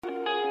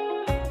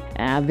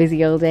A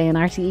busy old day on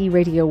RTE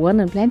Radio 1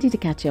 and plenty to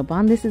catch up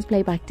on. This is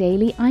Playback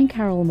Daily. I'm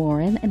Carol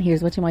Moran and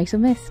here's what you might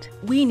have missed.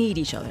 We need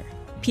each other.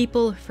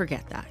 People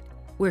forget that.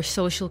 We're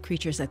social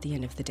creatures at the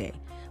end of the day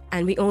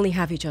and we only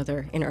have each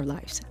other in our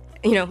lives.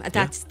 You know,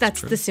 that's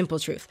the simple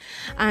truth.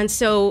 And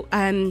so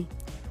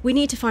we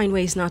need to find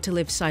ways not to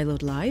live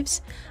siloed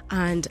lives.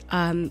 And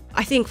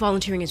I think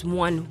volunteering is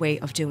one way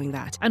of doing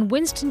that. And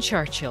Winston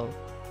Churchill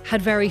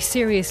had very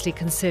seriously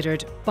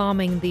considered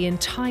bombing the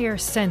entire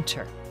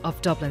centre of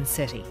Dublin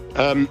City.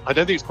 I don't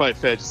think it's quite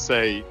fair to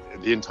say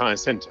the entire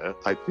centre.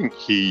 I think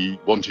he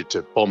wanted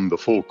to bomb the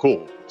four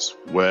courts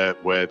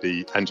where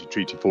the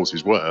anti-treaty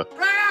forces were.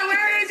 Raya,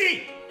 where is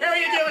he? How are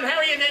you doing? How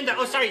are you, Linda?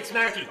 Oh, sorry, it's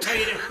Marty. How are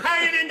you doing? How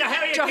are you, Linda?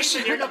 How are you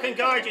keeping? You're looking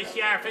gorgeous.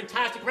 You are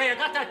fantastic. Ray, I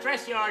got that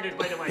dress you ordered,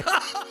 by the way.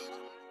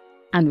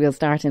 And we'll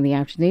start in the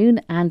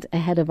afternoon. And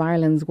ahead of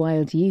Ireland's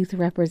Wild Youth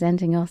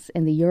representing us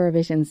in the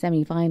Eurovision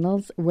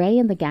semi-finals, Ray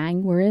and the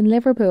gang were in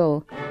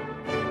Liverpool.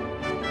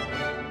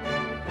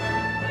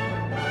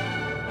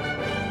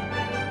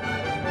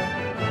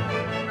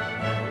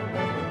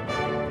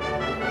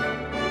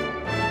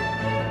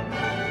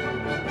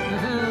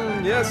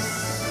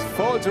 Yes,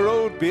 Fáilte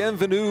Road,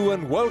 bienvenue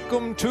and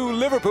welcome to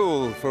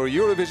Liverpool for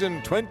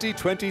Eurovision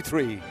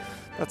 2023.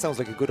 That sounds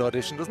like a good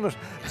audition, doesn't it?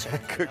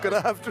 Good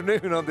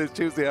afternoon on this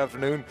Tuesday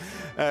afternoon.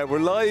 We're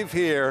live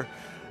here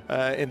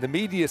in the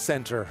media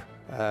centre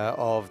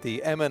of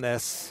the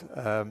M&S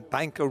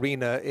Bank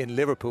Arena in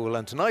Liverpool.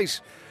 And tonight,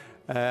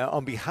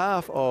 on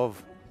behalf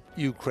of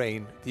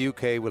Ukraine, the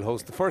UK will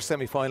host the first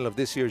semi-final of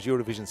this year's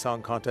Eurovision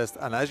Song Contest.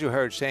 And as you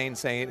heard Shane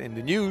saying in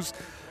the news,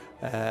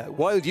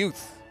 Wild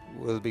Youth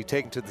will be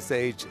taken to the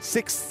stage,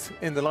 6th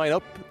in the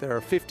lineup. There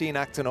are 15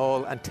 acts in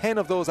all, and 10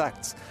 of those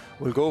acts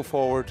will go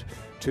forward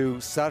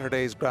to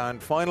Saturday's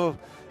grand final.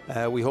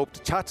 We hope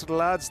to chat to the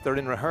lads. They're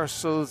in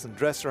rehearsals and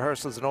dress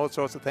rehearsals and all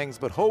sorts of things,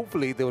 but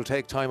hopefully they will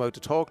take time out to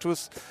talk to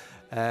us.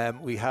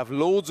 We have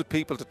loads of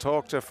people to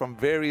talk to from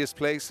various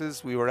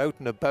places. We were out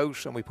and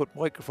about and we put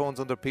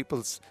microphones under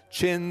people's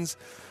chins.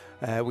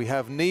 We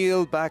have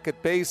Neil back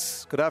at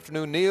base. Good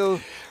afternoon, Neil.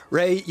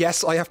 Ray,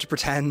 yes, I have to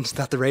pretend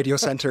that the radio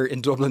centre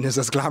in Dublin is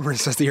as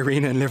glamorous as the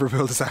arena in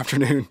Liverpool this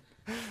afternoon.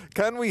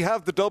 Can we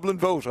have the Dublin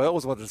vote? I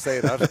always wanted to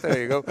say that.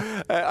 There you go.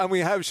 And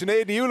we have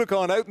Sinead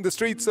Ulicon out in the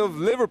streets of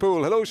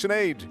Liverpool. Hello,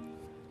 Sinead.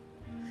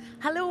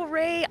 Hello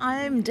Ray,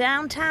 I'm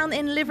downtown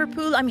in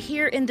Liverpool. I'm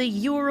here in the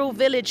Euro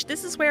Village.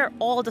 This is where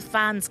all the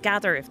fans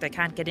gather if they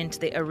can't get into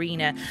the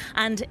arena.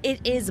 And it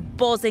is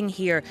buzzing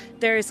here.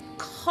 There's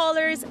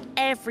colours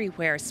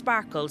everywhere.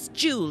 Sparkles,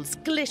 jewels,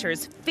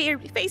 glitters,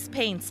 face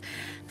paints,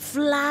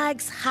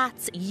 flags,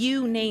 hats,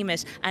 you name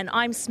it. And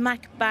I'm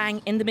smack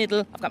bang in the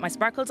middle. I've got my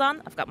sparkles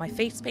on. I've got my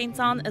face paints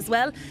on as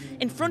well.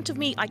 In front of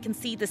me, I can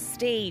see the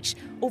stage.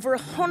 Over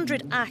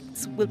 100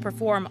 acts will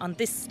perform on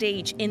this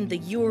stage in the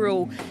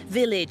Euro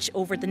Village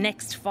over the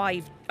next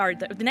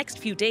the next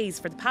few days.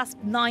 For the past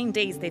 9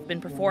 days they've been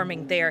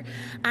performing there.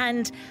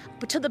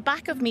 But to the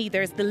back of me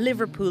there's the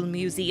Liverpool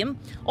Museum.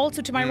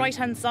 Also to my right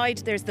hand side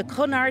there's the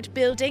Cunard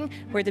building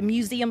where the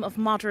Museum of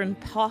Modern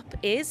Pop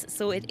is.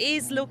 So it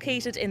is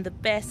located in the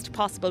best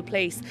possible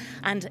place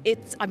and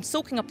I'm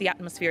soaking up the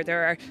atmosphere.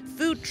 There are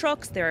food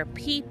trucks, there are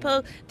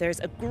people, there's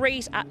a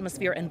great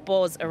atmosphere and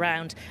buzz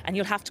around, and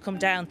you'll have to come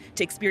down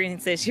to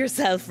experience it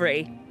yourself,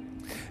 Ray.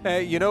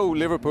 You know,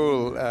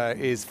 Liverpool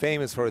is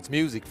famous for its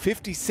music.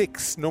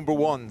 56 number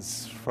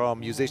ones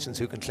from musicians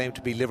who can claim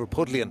to be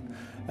Liverpudlian.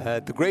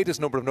 The greatest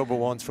number of number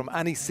ones from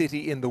any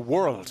city in the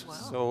world. Wow.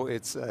 So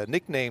it's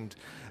nicknamed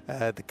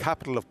the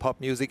capital of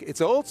pop music.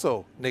 It's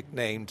also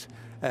nicknamed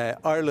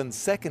Ireland's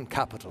second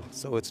capital.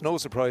 So it's no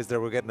surprise that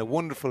we're getting a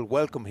wonderful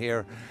welcome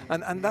here.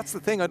 And that's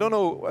the thing. I don't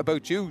know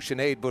about you,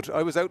 Sinead, but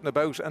I was out and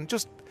about and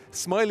just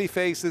smiley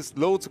faces,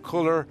 loads of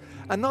colour,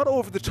 and not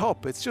over the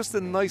top. It's just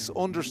a nice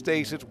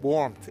understated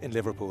warmth in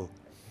Liverpool.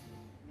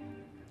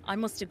 I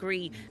must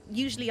agree.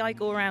 Usually I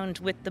go around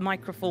with the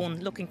microphone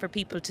looking for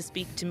people to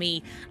speak to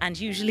me, and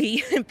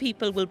usually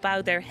people will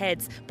bow their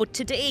heads. But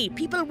today,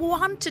 people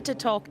wanted to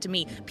talk to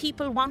me.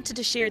 People wanted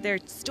to share their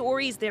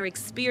stories, their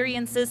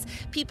experiences.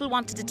 People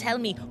wanted to tell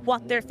me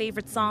what their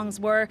favourite songs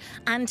were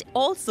and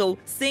also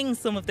sing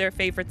some of their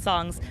favourite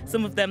songs,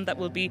 some of them that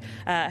will be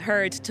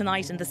heard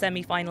tonight in the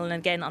semi-final and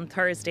again on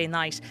Thursday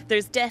night.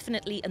 There's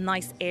definitely a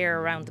nice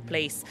air around the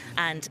place,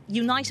 and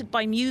United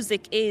by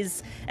Music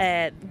is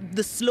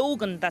the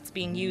slogan that's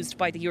being used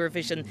by the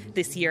Eurovision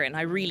this year, and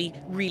I really,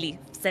 really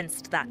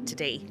sensed that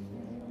today.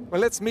 Well,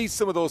 let's meet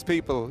some of those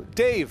people.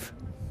 Dave.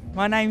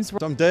 I'm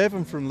Dave,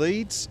 I'm from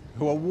Leeds.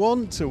 Who I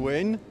want to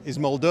win is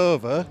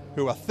Moldova.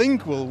 Who I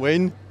think will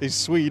win is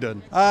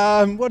Sweden.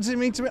 What does it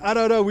mean to me? I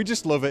don't know, we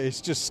just love it.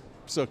 It's just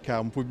so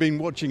camp. We've been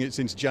watching it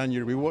since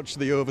January. We watched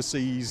the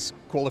overseas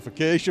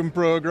qualification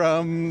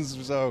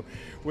programmes, so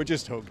we're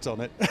just hooked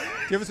on it.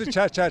 Give us a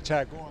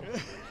cha-cha-cha, go on.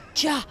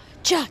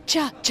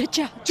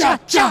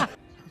 Cha-cha-cha-cha-cha-cha.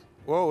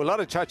 Whoa, a lot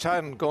of cha-cha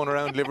going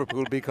around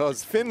Liverpool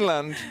because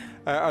Finland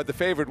are the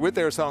favourite with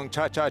their song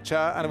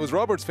Cha-Cha-Cha, and it was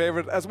Robert's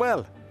favourite as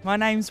well. My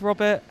name's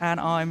Robert and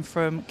I'm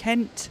from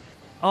Kent.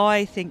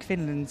 I think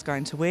Finland's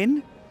going to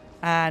win.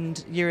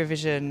 and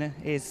Eurovision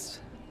is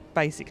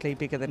basically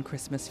bigger than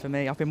Christmas for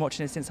me. I've been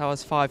watching it since I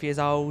was 5 years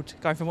old,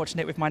 going from watching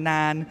it with my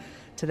nan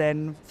to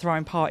then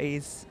throwing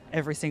parties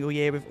every single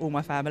year with all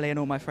my family and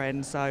all my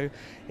friends. So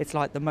it's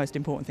like the most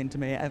important thing to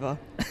me ever.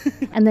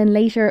 And then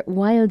later,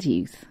 Wild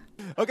Youth.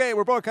 Okay,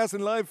 we're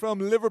broadcasting live from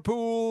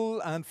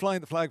Liverpool and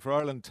flying the flag for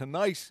Ireland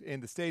tonight in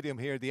the stadium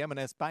here, the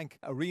M&S Bank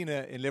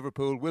Arena in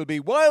Liverpool, will be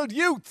Wild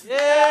Youth.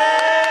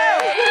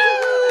 Yeah!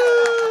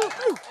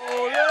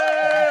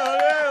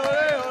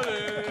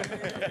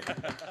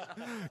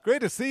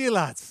 Great to see you,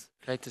 lads.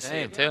 Great to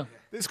see you too.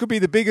 This could be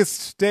the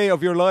biggest day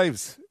of your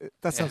lives.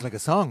 That sounds like a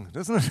song,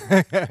 doesn't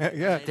it?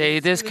 Yeah.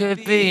 This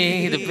could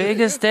be the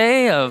biggest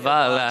day of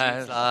our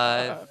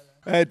lives.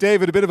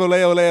 David, a bit of ole,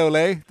 ole, ole.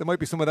 There might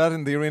be some of that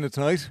in the arena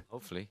tonight.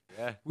 Hopefully,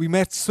 yeah. We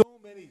met so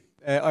many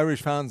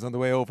Irish fans on the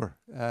way over.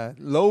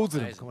 Loads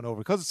of them coming over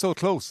because it's so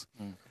close.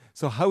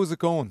 So how's it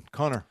going,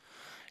 Connor?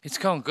 It's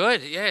going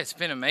good. Yeah, it's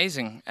been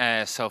amazing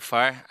so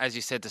far. As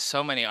you said, there's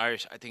so many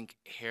Irish, I think,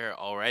 here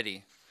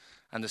already.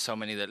 And there's so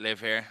many that live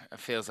here. It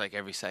feels like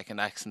every second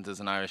accent is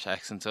an Irish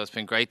accent. So it's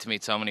been great to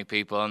meet so many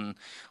people, and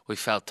we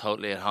felt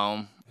totally at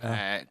home.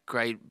 Yeah.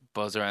 Great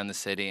buzz around the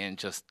city and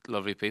just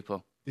lovely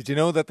people. Did you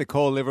know that they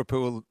call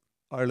Liverpool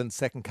Ireland's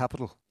second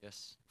capital?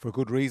 Yes. For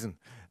good reason.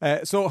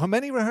 So how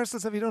many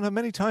rehearsals have you done? How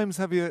many times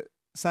have you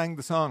sang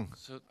the song?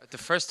 So the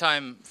first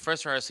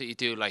rehearsal you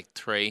do like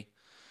 3,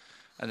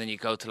 and then you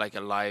go to like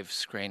a live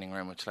screening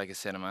room, which is like a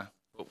cinema,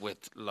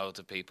 with loads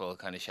of people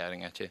kind of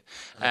shouting at you.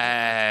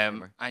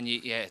 And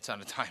it's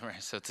on a timer,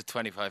 so it's a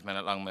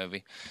 25-minute long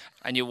movie.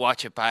 And you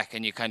watch it back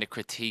and you kind of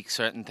critique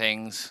certain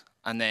things.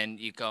 And then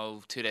you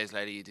go 2 days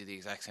later, you do the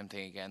exact same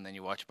thing again. Then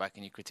you watch it back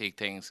and you critique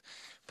things.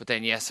 But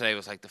then yesterday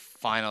was like the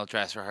final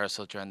dress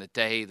rehearsal during the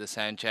day, the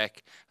sound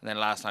check. And then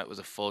last night was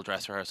a full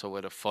dress rehearsal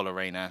with a full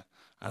arena.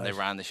 And they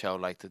ran the show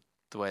like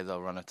the way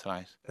they'll run it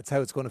tonight. That's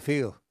how it's going to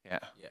feel. Yeah.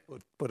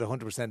 But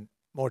 100%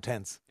 more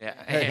tense. Yeah,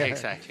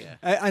 exactly.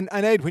 Yeah. And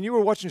Ed, when you were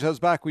watching yourselves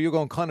back, were you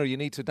going, Connor, you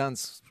need to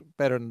dance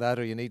better than that,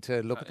 or you need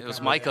to look at the camera? It was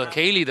Michael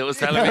Keeley that was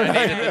telling me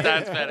I needed to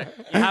dance better.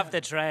 You have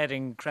to tread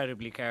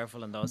incredibly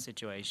careful in those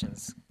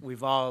situations.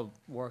 We've all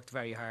worked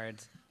very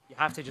hard. You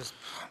have to just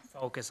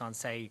focus on,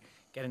 say,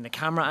 getting the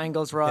camera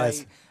angles right.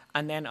 Yes.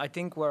 And then I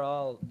think we're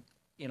all,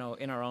 in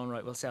our own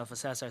right, we'll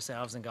self-assess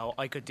ourselves and go,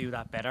 I could do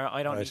that better.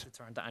 I don't need to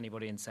turn to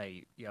anybody and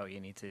say,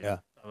 you need to... Yeah.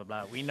 Blah,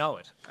 blah, blah. We know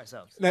it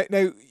ourselves.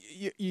 Now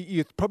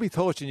you probably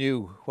thought you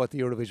knew what the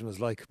Eurovision was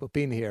like, but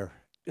being here,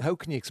 how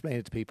can you explain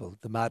it to people?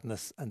 The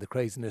madness and the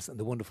craziness and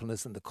the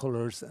wonderfulness and the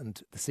colours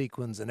and the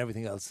sequins and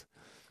everything else.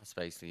 That's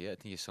basically it. I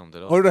think you summed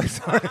it up. Oh, right,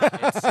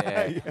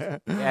 sorry.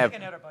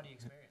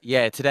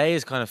 Yeah, today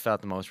has kind of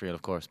felt the most real,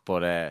 of course,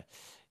 but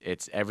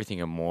it's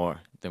everything and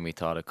more than we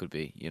thought it could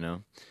be,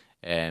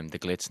 the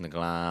glitz and the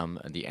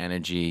glam and the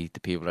energy, the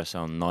people are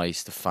so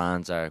nice, the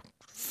fans are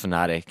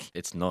fanatic.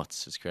 It's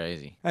nuts. It's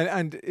crazy.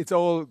 And it's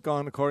all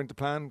gone according to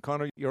plan.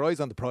 Connor, your eyes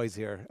on the prize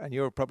here, and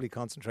you're probably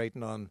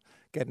concentrating on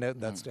getting out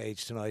on that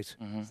stage tonight.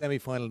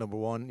 Semi-final number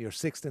 1. You're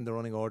 6th in the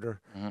running order.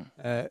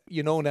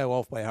 You know now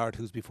off by heart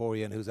who's before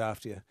you and who's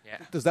after you. Yeah.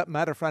 Does that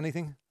matter for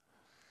anything?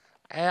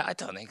 I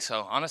don't think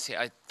so. Honestly,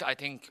 I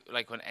think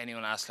like when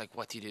anyone asks like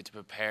what do you do to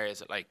prepare,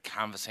 is it like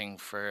canvassing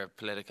for a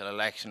political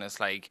election? It's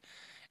like,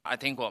 I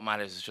think what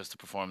matters is just the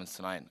performance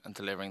tonight and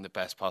delivering the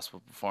best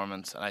possible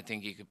performance. And I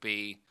think you could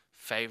be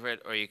favourite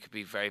or you could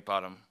be very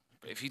bottom.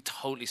 If you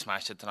totally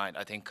smashed it tonight,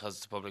 I think because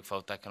it's a public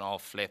vote that can all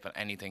flip and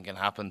anything can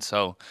happen.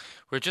 So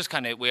we're just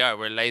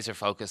we're laser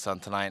focused on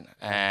tonight.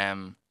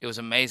 It was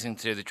amazing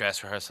to do the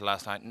dress rehearsal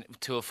last night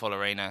to a full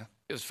arena.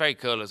 It was very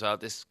cool as well.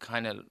 This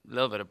kind of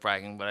little bit of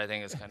bragging, but I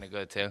think it's kind of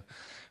good too.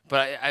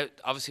 But I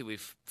obviously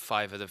we've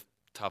 5 of the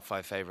top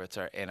 5 favourites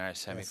are in our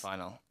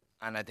semi-final. Yes.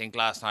 And I think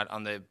last night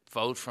on the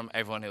vote from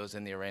everyone who was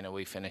in the arena,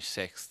 we finished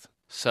 6th.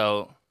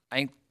 So I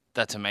think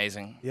that's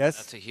amazing. Yes.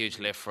 That's a huge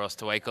lift for us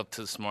to wake up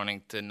to this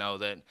morning to know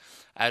that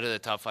out of the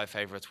top 5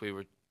 favourites, we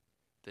were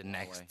the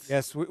next.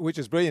 Yes, which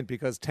is brilliant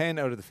because 10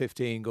 out of the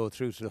 15 go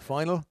through to the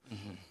final.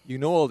 You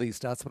know all these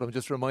stats, but I'm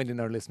just reminding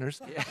our listeners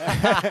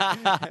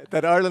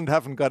that Ireland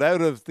haven't got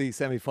out of the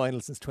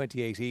semi-final since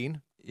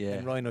 2018. Yeah.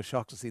 And Rhino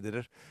Shocktasy did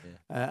it.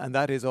 Yeah. And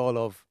that is all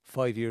of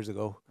 5 years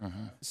ago.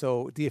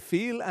 So do you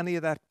feel any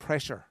of that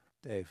pressure,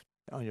 Dave,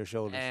 on your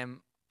shoulders?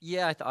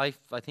 Yeah, I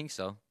think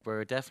so.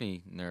 We're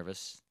definitely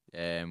nervous.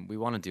 We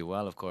want to do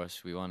well, of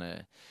course. We want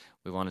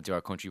to do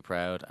our country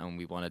proud, and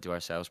we want to do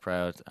ourselves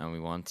proud, and we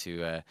want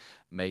to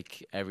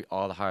make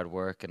all the hard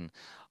work and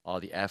all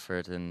the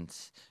effort and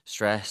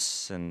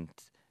stress and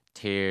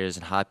tears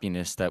and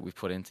happiness that we've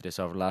put into this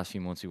over the last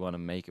few months. We want to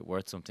make it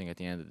worth something at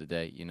the end of the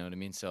day. You know what I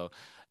mean? So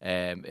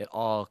it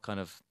all kind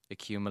of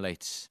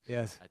accumulates.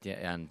 Yes.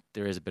 And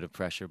there is a bit of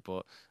pressure,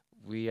 but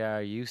we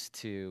are used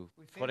to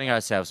putting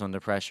ourselves under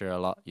pressure a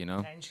lot,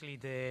 Potentially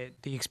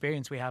the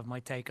experience we have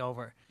might take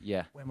over.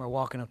 Yeah. When we're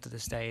walking up to the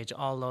stage,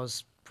 all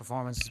those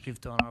performances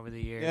we've done over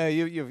the years. Yeah,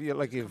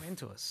 you've come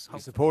into us. You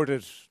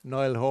supported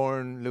Niall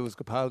Horan, Lewis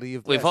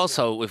Capaldi. We've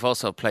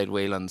also played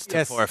Whelan's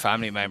to 4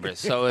 family members,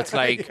 so it's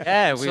like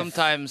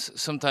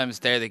sometimes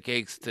they're the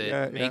gigs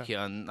that make you.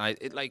 And I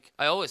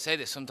always say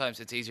this: sometimes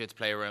it's easier to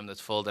play a room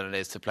that's full than it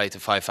is to play to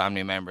 5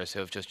 family members who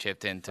have just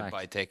chipped in to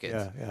buy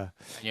tickets. Yeah.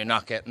 And you're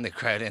not getting the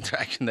crowd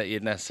interaction that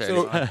you'd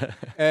necessarily want.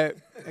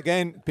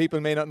 Again, people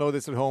may not know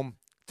this at home.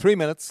 3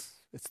 minutes.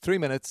 It's 3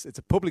 minutes. It's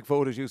a public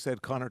vote, as you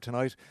said, Conor,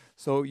 tonight.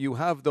 So you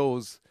have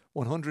those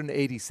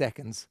 180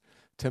 seconds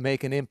to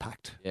make an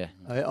impact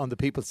on the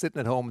people sitting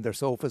at home on their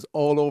sofas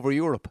all over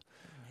Europe.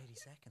 180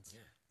 seconds.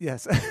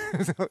 Yes.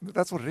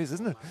 That's what it is,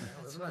 isn't it?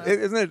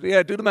 Isn't it?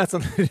 Yeah, do the maths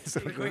on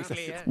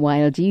it.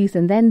 Wild Youth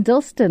and then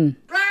Dustin.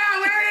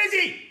 Where is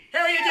he?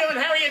 How are you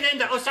doing? How are you,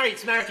 Linda? Oh, sorry,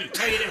 it's Marty.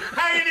 How are you doing?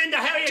 How are you, Linda?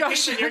 How are you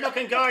keeping? You're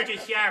looking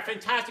gorgeous. You are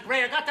fantastic.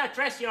 Ray, I got that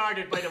dress you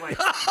ordered, by the way. And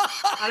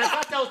I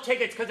got those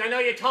tickets because I know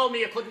you told me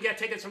you couldn't get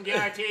tickets from the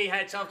RTE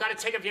head, so I've got a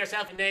ticket for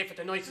yourself and Dave for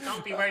the night. So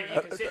don't be worried.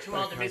 You can sit through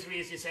all the misery,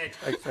 as you said.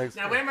 Thanks.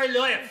 Now, when we're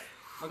live,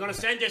 I'm going to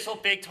send this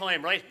up big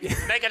time, right?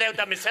 Make it out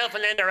that myself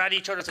and Linda are at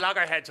each other's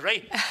loggerheads,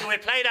 right? So we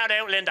play that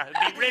out, Linda.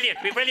 It'll be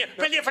brilliant.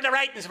 Brilliant for the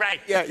ratings, Ray.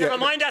 You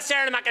remind that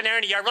Sarah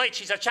McInerney, you're right,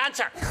 she's a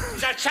chancer.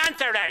 She's a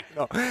chancer, Ray.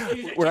 No,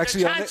 we're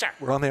actually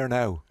we're on air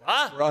now.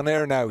 What? We're on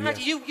air now,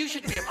 You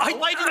should be.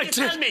 Why didn't you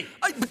tell me?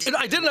 I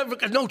didn't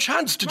have no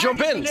chance to jump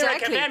in.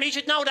 Exactly. You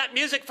should know that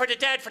music for the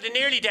dead, for the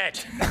nearly dead.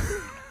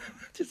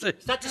 Is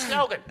that the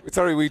slogan?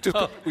 Sorry, we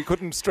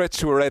couldn't stretch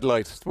to a red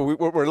light. But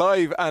we're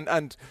live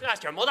and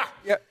That's your mother.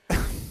 Yeah.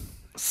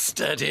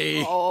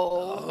 Steady.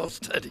 Oh,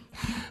 steady.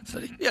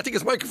 Yeah, I think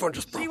his microphone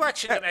just broke. She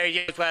works in the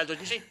area as well,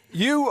 doesn't she?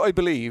 You, I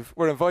believe,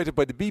 were invited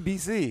by the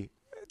BBC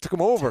to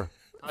come over.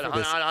 Hold on,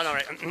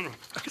 right.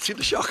 I can see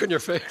the shock on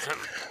your face.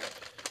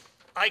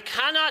 I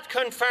cannot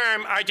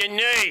confirm or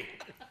deny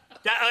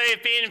that I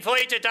have been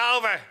invited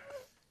over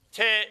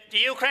to the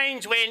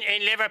Ukraine's win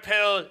in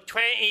Liverpool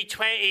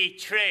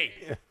 2023.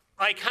 Yeah.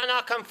 I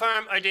cannot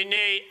confirm or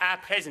deny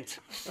at present.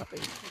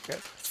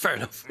 Fair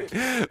enough.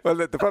 Well,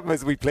 the problem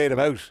is we played him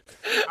out.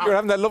 You're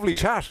having that lovely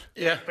chat.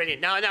 Yeah.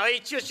 Brilliant. No,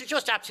 it's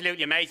just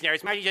absolutely amazing.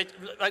 It's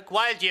like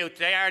Wild Youth,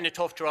 they are in a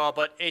tough draw,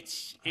 but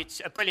it's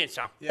a brilliant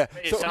song. Yeah.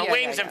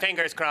 Wings and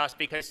fingers crossed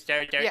because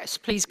they're... Yes,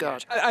 please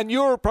God. And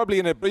you're probably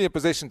in a brilliant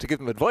position to give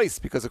them advice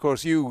because, of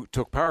course, you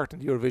took part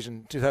in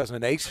Eurovision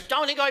 2008.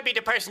 Don't think I'd be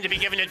the person to be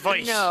giving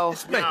advice. No.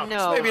 It's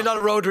maybe not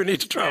a road we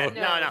need to travel.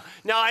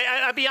 No,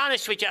 I'll be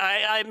honest with you.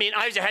 I mean,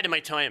 I was ahead of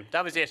my time.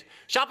 That was it.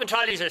 Shopping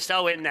trolleys are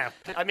so in now.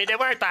 I mean, they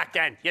weren't back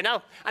then, you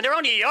know? And they're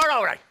only €1,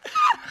 right?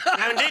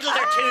 And little,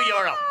 they're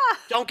 €2.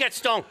 Don't get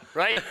stung,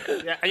 right?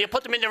 Yeah. And you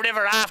put them in the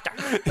river after.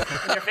 And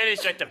you're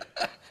finished with them.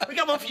 We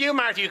got one for you,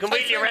 Marty. You can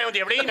wheel around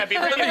the arena. Be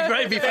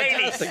great, be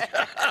fantastic.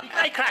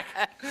 Great crack.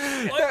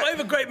 I have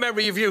a great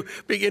memory of you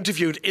being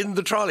interviewed in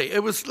the trolley.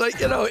 It was like,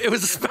 it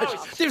was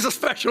a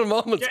special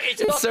moment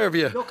in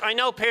Serbia. Look, I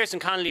know Pearson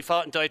Connolly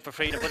fought and died for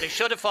freedom, but they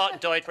should have fought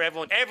and died for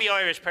everyone. Every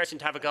Irish person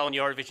to have a go in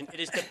Eurovision. It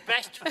is the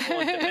best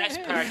fun, the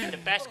best party, the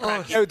best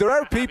crack. Now, there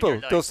are people,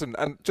 Dustin,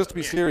 and just to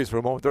be serious for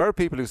a moment, there are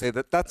people who say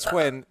that that's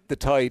when the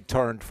tide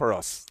turned for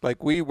us.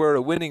 Like, we were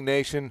a winning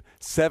nation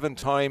 7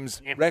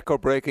 times,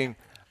 record-breaking,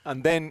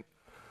 and then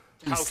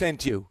we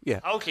sent you. Yeah.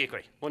 Totally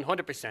agree.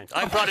 100%.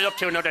 I brought it up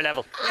to another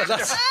level.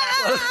 That's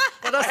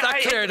not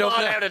cleared up.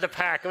 Out of the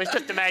park. It was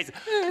just amazing.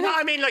 No,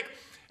 I mean, like,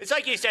 it's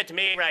like you said to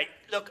me, right,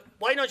 look,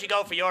 why don't you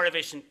go for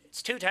Eurovision?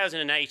 It's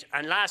 2008,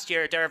 and last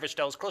year, Dervish,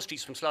 those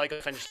crusties from Sligo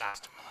finished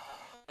last.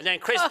 And then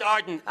Chris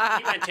Darden,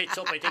 he went tits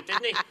up, I think,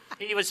 didn't he?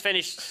 He was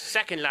finished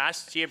second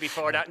last year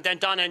before that. And then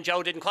Donna and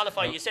Joe didn't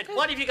qualify. You said,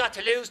 what have you got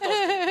to lose,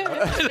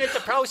 Dustin? Split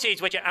the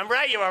proceeds with you. And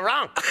Ray, you were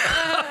wrong.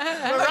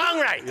 You were wrong,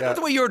 Ray. Yeah.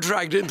 The way you're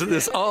dragged into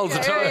this all the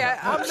time.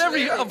 Yeah,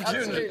 every opportunity.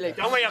 Absolutely.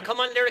 Don't worry, I'll come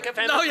on Lyric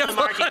FM. No, you're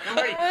Marty. Don't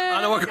worry.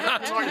 I know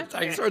what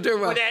Thanks for doing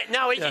well. But,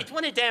 it's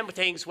one of them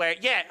things where,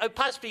 it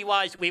possibly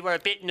was, we were a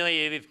bit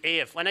naive.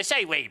 When I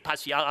say we,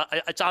 possibly,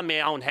 it's on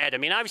my own head. I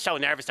mean, I was so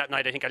nervous that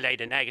night, I think I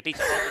laid an egg. At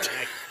least I laid an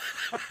egg.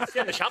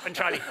 Still in the shopping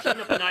trolley,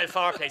 cleaning up an aisle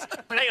 4 place.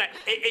 But anyway,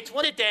 it's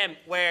one of them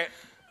where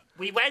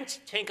we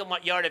went thinking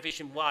what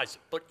Eurovision was,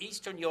 but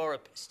Eastern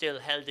Europe still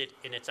held it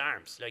in its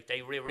arms. Like,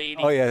 they really...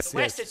 Oh, yes, the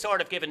West had sort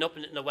of given up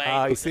in a way.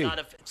 I see. A lot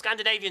of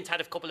Scandinavians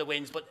had a couple of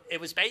wins, but it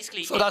was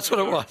basically... So that's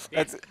what it was.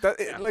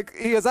 Yeah. Like,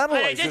 he has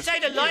analysed I did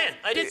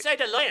say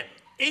the lion.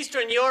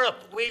 Eastern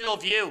Europe, we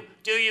love you.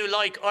 Do you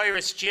like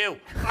Irish stew?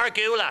 Or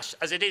goulash,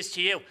 as it is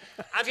to you.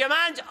 Have your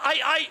man...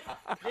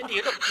 Lindy,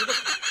 you look...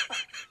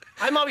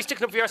 I'm always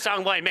sticking up for your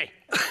song, why me?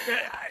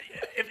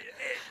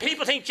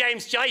 People think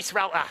James Joyce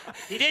wrote that.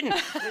 He didn't.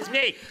 It was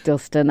me.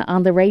 Dustin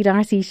on the Ray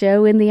Darcy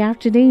Show in the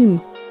afternoon.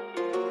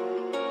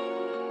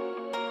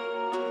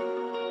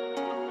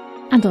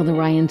 And on the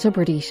Ryan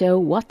Tubridy Show,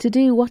 what to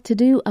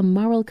do, a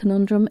moral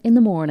conundrum in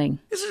the morning.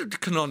 Is it a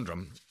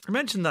conundrum? I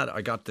mentioned that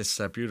I got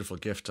this beautiful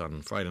gift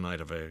on Friday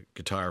night of a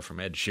guitar from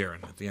Ed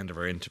Sheeran at the end of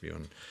our interview,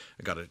 and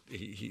I got it.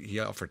 He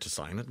offered to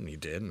sign it, and he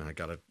did, and I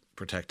got it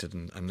protected,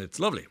 and it's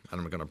lovely,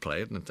 and I'm going to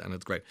play it, and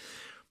it's great.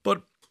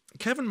 But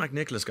Kevin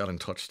McNicholas got in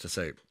touch to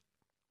say,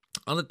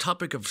 On the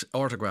topic of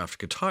autographed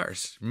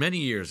guitars, many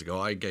years ago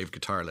I gave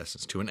guitar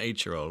lessons to an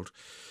 8-year-old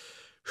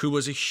who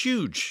was a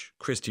huge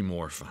Christy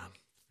Moore fan.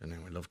 And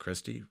I love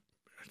Christy.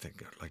 I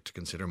think I'd like to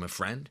consider him a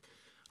friend.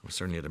 I'm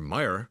certainly an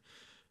admirer.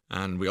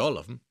 And we all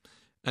love him.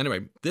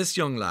 Anyway, this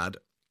young lad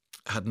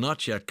had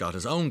not yet got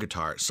his own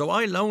guitar, so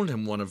I loaned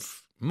him one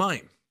of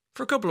mine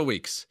for a couple of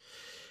weeks.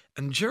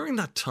 And during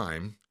that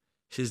time,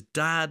 his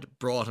dad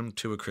brought him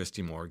to a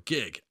Christy Moore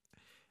gig.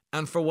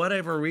 And for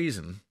whatever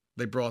reason,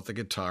 they brought the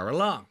guitar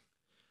along.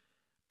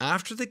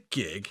 After the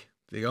gig,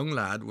 the young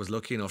lad was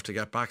lucky enough to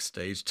get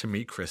backstage to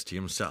meet Christy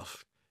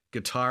himself,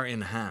 guitar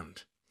in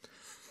hand.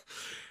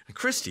 And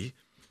Christy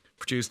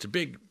produced a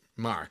big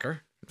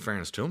marker, in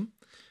fairness to him,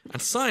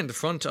 and signed the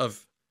front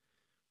of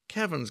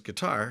Kevin's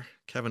guitar,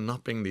 Kevin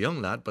not being the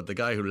young lad, but the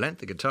guy who lent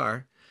the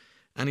guitar,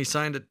 and he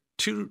signed it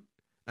to,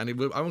 and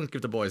I won't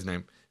give the boy's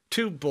name,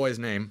 to boy's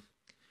name,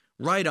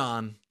 right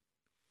on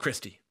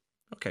Christy.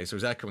 Okay, so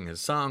he's echoing his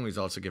song, he's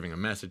also giving a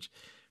message,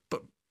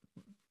 but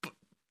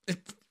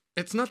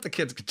it's not the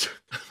kid's guitar.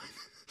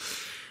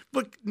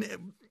 But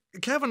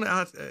Kevin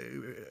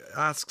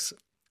asks,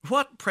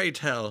 what, pray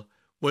tell,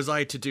 was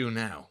I to do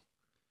now?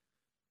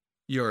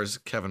 Yours,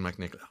 Kevin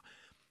McNicholas.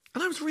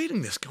 And I was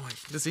reading this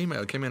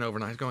email came in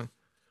overnight going,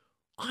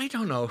 I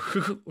don't know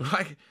who,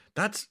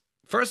 that's,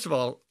 first of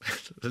all,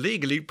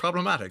 legally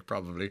problematic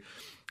probably,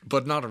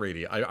 but not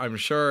really. I'm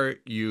sure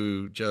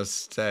you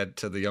just said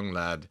to the young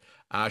lad,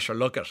 sure,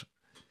 look it,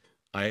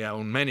 I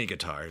own many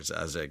guitars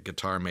as a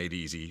Guitar Made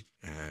Easy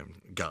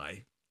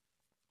guy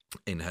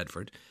in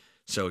Headford.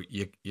 So,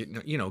 you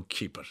know,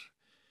 keep it.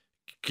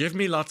 Give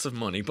me lots of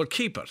money, but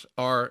keep it.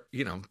 Or,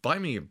 buy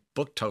me a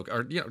book token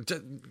or,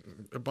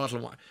 a bottle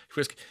of wine,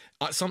 whiskey.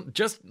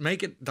 Just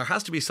make it, there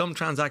has to be some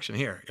transaction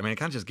here. I mean, I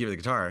can't just give you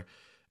the guitar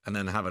and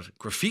then have it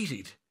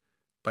graffitied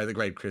by the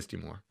great Christy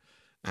Moore.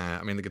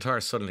 I mean, the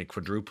guitar suddenly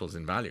quadruples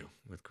in value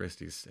with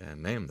Christy's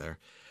name there.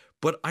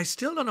 But I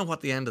still don't know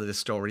what the end of this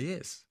story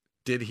is.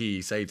 Did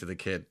he say to the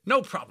kid,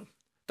 no problem,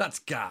 that's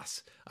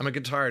gas. I'm a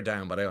guitar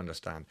down, but I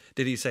understand.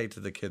 Did he say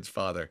to the kid's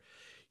father,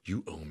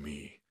 you owe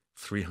me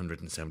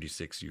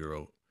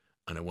 €376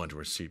 and I want a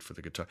receipt for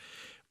the guitar?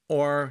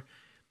 Or,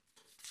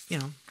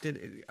 I'm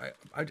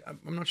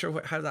not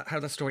sure how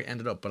that story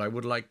ended up, but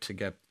I'd like to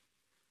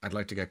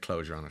get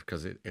closure on it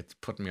because it's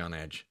putting me on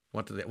edge.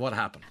 What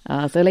happened?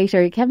 So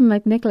later, Kevin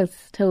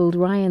McNicholas told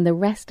Ryan the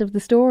rest of the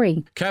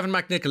story. Kevin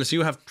McNicholas,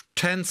 you have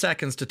 10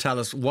 seconds to tell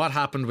us what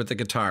happened with the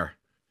guitar.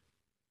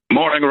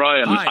 Morning,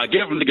 Ryan. Hi. I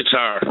gave him the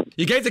guitar.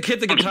 You gave the kid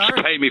the guitar?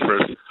 Pay me for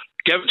it.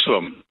 Gave it to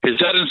him. His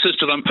dad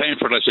insisted on paying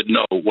for it. I said,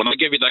 no. When I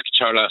gave you that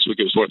guitar last week,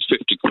 it was worth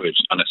 50 quid.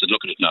 And I said,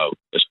 look at it now.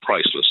 It's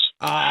priceless.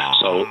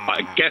 So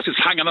I guess it's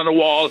hanging on a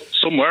wall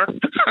somewhere.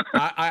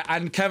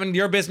 And Kevin,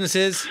 your business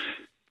is?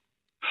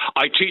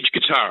 I teach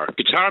guitar.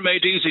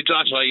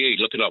 GuitarMadeEasy.ie.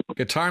 Look it up.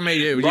 Guitar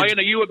Made Easy. Ryan,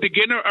 are you a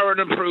beginner or an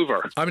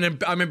improver? I'm a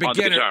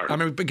beginner.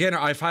 I'm a beginner.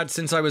 I've had,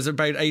 since I was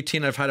about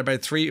 18, I've had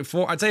about 3,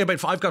 4, I'd say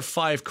I've got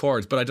 5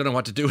 chords, but I don't know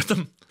what to do with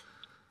them.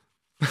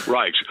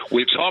 Right.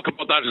 We'll talk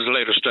about that at a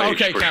later stage,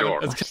 okay, for Kevin.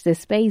 sure. Watch this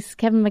space.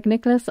 Kevin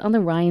McNicholas on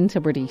the Ryan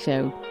Tubridy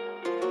Show.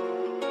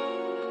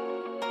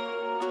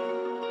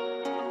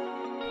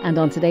 And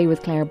on Today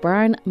with Claire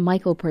Byrne,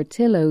 Michael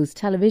Portillo's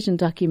television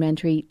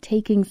documentary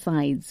Taking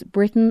Sides,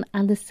 Britain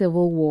and the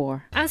Civil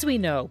War. As we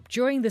know,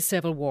 during the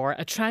Civil War,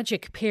 a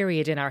tragic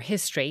period in our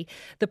history,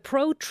 the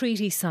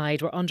pro-treaty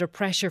side were under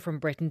pressure from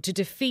Britain to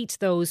defeat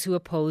those who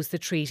opposed the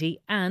treaty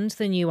and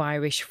the new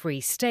Irish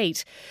Free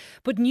State.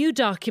 But new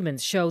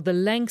documents show the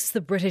lengths the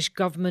British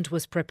government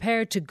was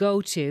prepared to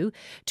go to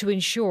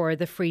ensure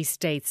the Free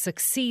State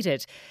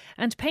succeeded,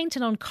 and paint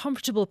an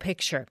uncomfortable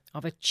picture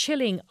of a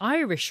chilling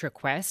Irish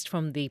request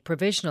from the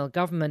provisional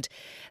government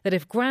that,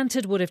 if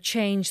granted, would have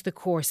changed the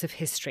course of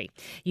history,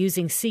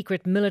 using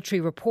secret military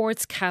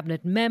reports,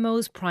 cabinet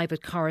memos,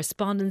 private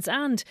correspondence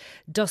and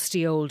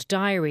dusty old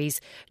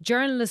diaries.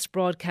 Journalist,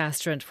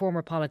 broadcaster and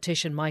former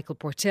politician Michael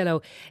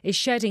Portillo is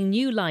shedding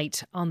new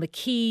light on the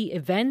key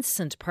events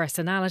and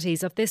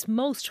personalities of this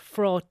most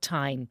fraught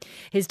time.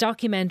 His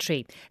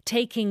documentary,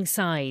 Taking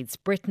Sides,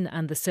 Britain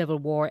and the Civil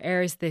War,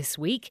 airs this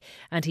week,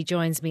 and he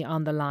joins me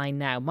on the line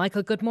now.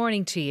 Michael, good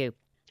morning to you.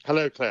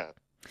 Hello, Claire.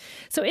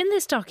 So in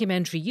this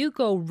documentary, you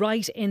go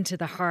right into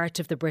the heart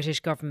of the British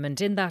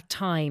government in that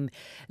time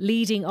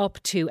leading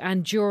up to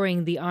and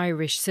during the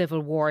Irish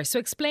Civil War. So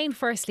explain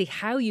firstly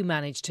how you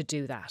managed to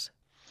do that.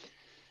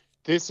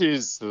 This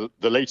is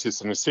the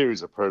latest in a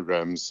series of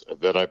programmes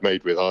that I've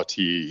made with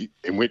RTE,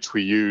 in which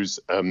we use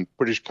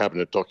British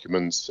cabinet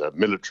documents,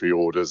 military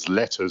orders,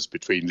 letters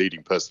between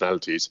leading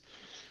personalities.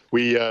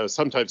 We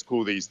sometimes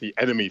call these the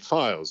enemy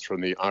files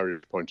from the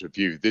Irish point of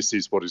view. This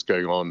is what is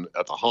going on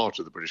at the heart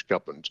of the British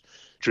government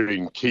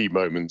during key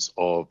moments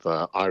of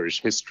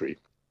Irish history.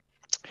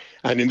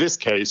 And in this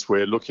case,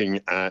 we're looking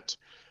at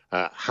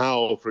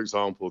how, for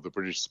example, the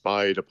British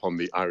spied upon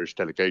the Irish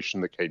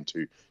delegation that came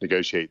to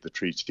negotiate the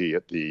treaty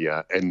at the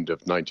end of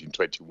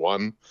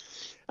 1921.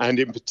 And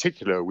in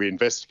particular, we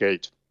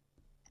investigate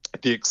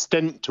the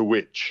extent to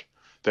which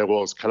there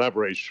was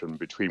collaboration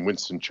between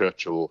Winston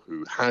Churchill,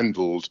 who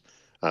handled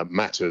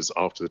matters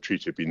after the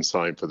treaty had been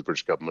signed for the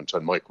British government,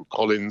 and Michael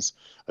Collins,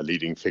 a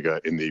leading figure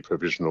in the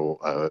provisional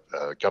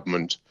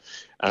government,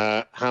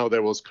 how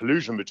there was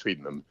collusion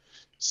between them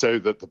so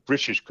that the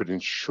British could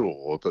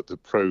ensure that the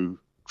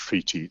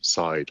pro-treaty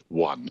side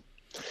won.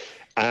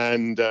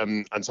 And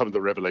some of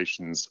the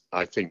revelations,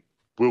 I think,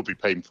 will be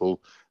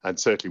painful and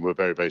certainly were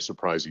very, very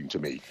surprising to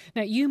me.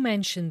 Now, you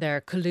mentioned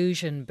their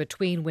collusion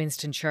between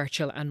Winston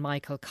Churchill and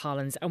Michael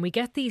Collins, and we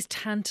get these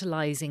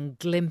tantalising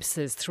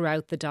glimpses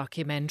throughout the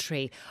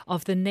documentary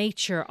of the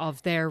nature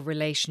of their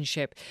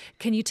relationship.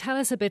 Can you tell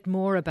us a bit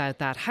more about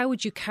that? How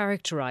would you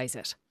characterise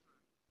it?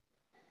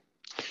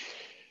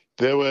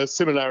 There were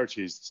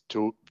similarities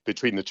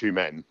between the two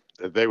men.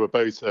 They were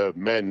both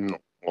men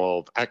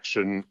of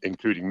action,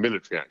 including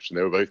military action.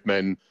 They were both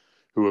men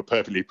who were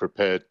perfectly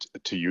prepared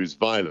to use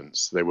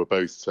violence. They were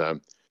both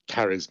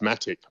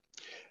charismatic.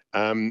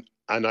 And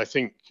I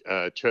think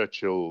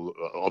Churchill,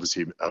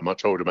 obviously a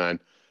much older man,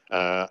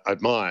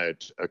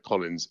 admired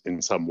Collins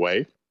in some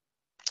way.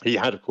 He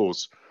had, of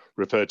course,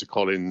 referred to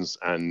Collins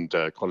and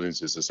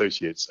Collins's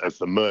associates as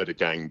the murder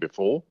gang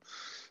before.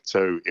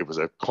 So it was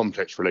a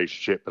complex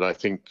relationship, but I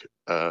think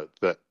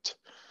that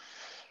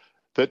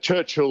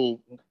Churchill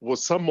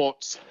was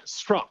somewhat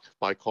struck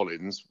by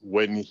Collins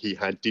when he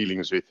had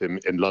dealings with him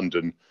in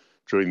London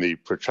during the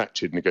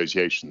protracted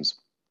negotiations.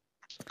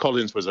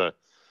 Collins was a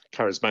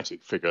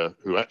charismatic figure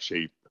who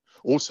actually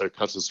also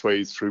cut a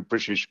swathe through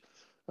British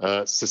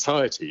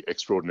society,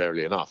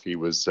 extraordinarily enough. He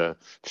was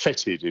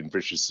feted in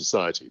British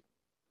society.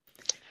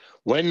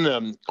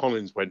 When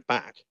Collins went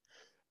back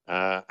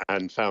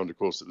and found, of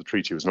course, that the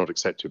treaty was not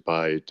accepted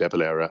by De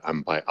Valera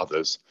and by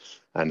others,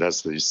 and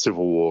as the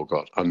Civil War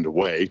got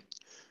underway,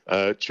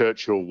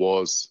 Churchill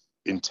was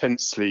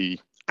intensely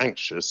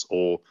anxious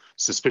or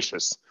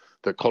suspicious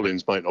that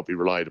Collins might not be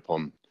relied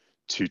upon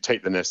to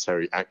take the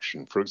necessary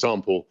action. For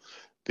example,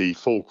 the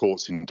four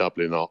courts in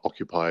Dublin are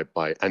occupied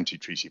by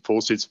anti-treaty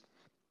forces,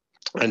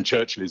 and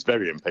Churchill is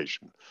very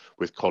impatient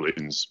with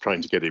Collins,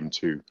 trying to get him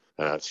to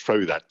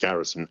throw that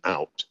garrison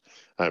out,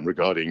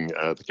 regarding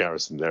the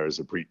garrison there as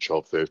a breach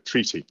of the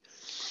treaty.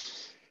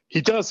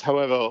 He does,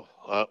 however,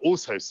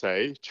 also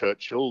say,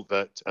 Churchill,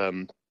 that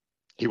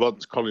he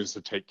wants Collins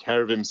to take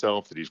care of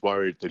himself, that he's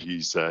worried that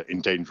he's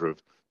in danger of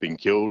being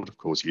killed. Of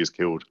course, he is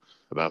killed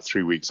about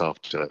 3 weeks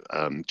after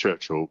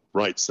Churchill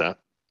writes that.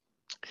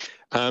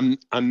 And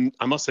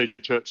I must say,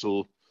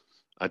 Churchill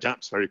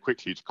adapts very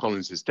quickly to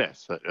Collins's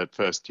death. At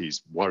first,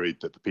 he's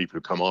worried that the people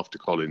who come after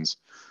Collins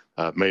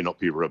may not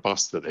be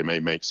robust, that they may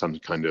make some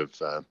kind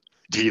of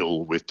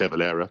deal with De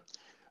Valera.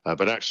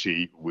 But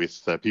actually,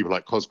 with people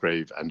like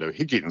Cosgrave and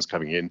O'Higgins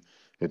coming in,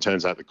 it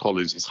turns out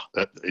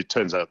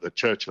that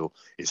Churchill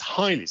is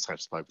highly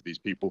satisfied with these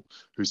people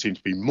who seem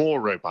to be more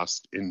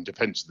robust in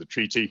defence of the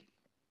treaty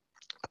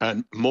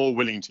and more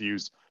willing to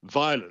use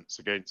violence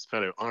against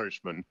fellow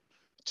Irishmen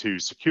to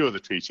secure the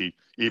treaty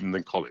even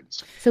than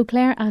Collins. So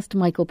Claire asked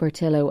Michael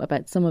Portillo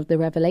about some of the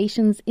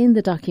revelations in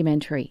the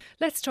documentary.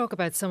 Let's talk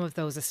about some of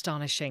those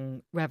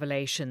astonishing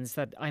revelations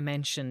that I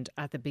mentioned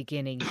at the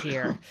beginning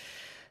here.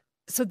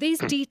 So these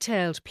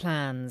detailed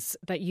plans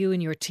that you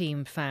and your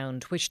team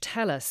found, which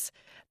tell us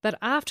that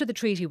after the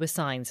treaty was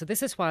signed, so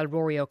this is while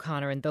Rory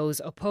O'Connor and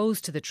those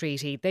opposed to the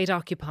treaty, they'd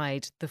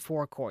occupied the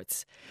four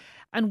courts.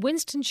 And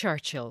Winston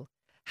Churchill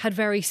had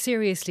very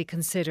seriously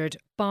considered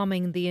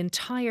bombing the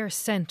entire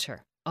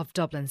centre of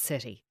Dublin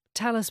City.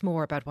 Tell us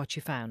more about what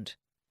you found.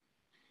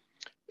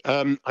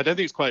 I don't think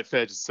it's quite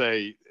fair to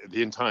say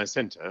the entire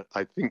centre.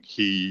 I think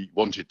he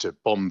wanted to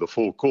bomb the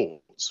four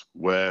courts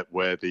where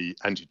the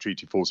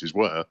anti-treaty forces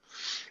were.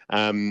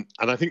 And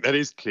I think that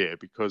is clear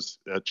because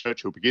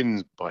Churchill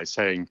begins by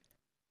saying,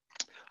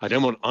 I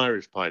don't want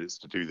Irish pilots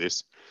to do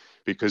this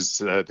because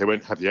they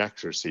won't have the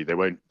accuracy. They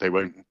won't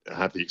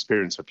have the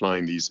experience of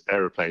flying these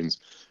aeroplanes,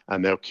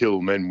 and they'll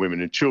kill men,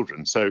 women and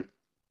children. So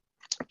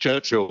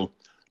Churchill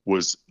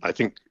was, I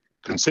think,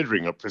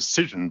 considering a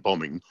precision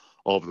bombing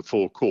of the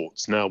four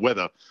courts. Now,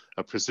 whether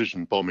a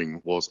precision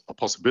bombing was a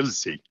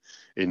possibility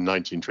in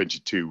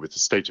 1922 with the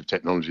state of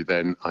technology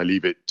then, I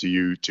leave it to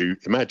you to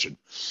imagine.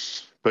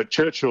 But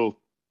Churchill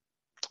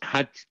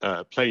had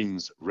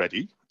planes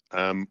ready.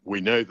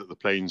 We know that the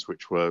planes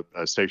which were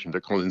stationed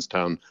at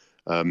Collinstown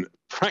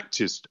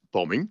practiced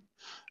bombing.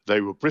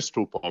 They were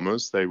Bristol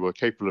bombers. They were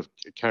capable of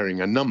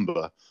carrying a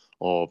number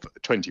of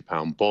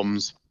 20-pound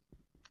bombs,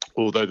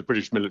 although the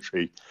British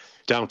military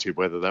doubted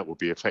whether that would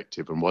be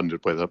effective and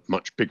wondered whether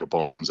much bigger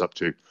bombs up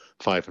to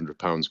 500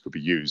 pounds could be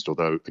used.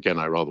 Although, again,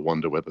 I rather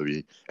wonder whether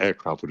the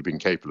aircraft would have been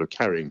capable of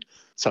carrying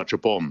such a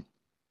bomb.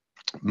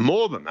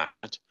 More than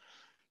that,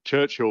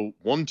 Churchill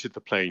wanted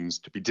the planes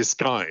to be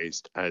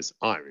disguised as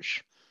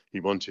Irish. He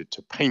wanted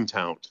to paint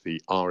out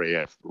the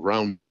RAF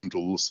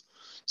roundels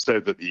so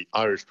that the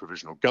Irish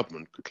Provisional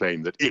Government could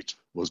claim that it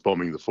was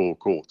bombing the four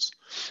courts.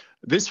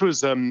 This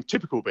was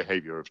typical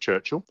behaviour of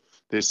Churchill,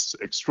 this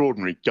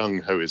extraordinary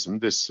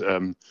gung-hoism, this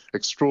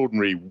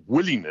extraordinary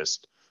willingness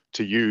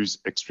to use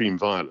extreme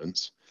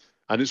violence.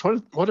 And it's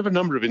one of a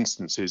number of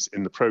instances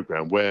in the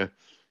programme where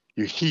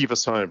you heave a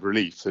sigh of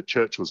relief that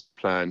Churchill's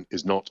plan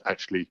is not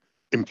actually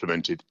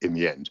implemented in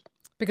the end.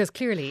 Because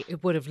clearly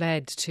it would have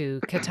led to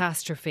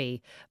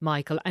catastrophe,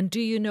 Michael. And do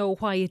you know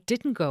why it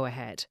didn't go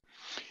ahead?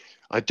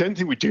 I don't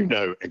think we do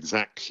know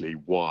exactly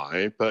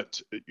why,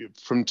 but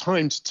from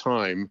time to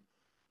time,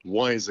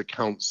 wiser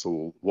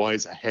counsel,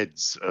 wiser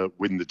heads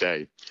win the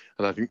day.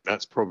 And I think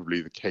that's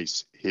probably the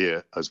case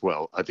here as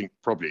well. I think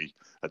probably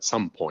at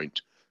some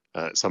point,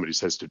 somebody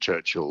says to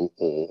Churchill,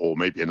 or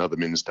maybe another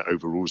minister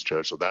overrules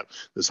Churchill,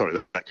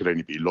 that could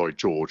only be Lloyd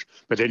George.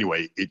 But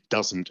anyway, it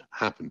doesn't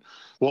happen.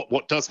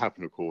 What does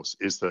happen, of course,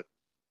 is that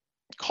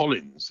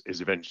Collins is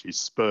eventually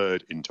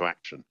spurred into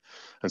action.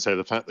 And so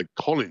the fact that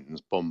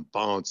Collins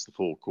bombards the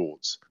four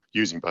courts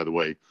using, by the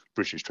way,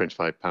 British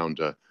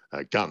 25-pounder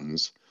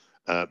guns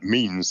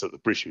means that the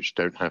British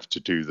don't have to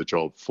do the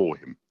job for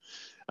him.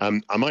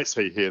 I might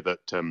say here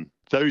that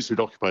those who'd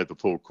occupied the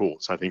four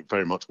courts, I think,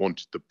 very much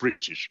wanted the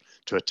British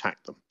to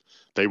attack them.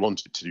 They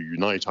wanted to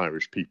unite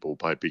Irish people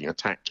by being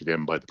attacked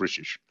again by the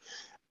British.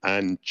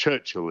 And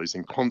Churchill is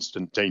in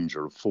constant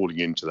danger of falling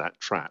into that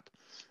trap.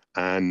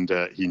 And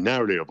he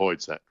narrowly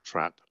avoids that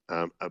trap,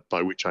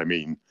 by which I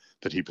mean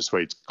that he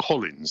persuades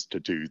Collins to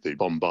do the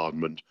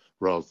bombardment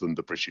rather than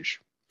the British.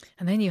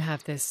 And then you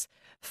have this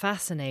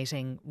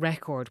fascinating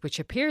record which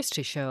appears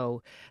to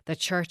show that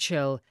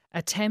Churchill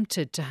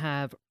attempted to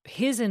have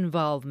his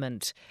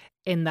involvement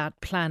in that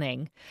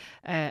planning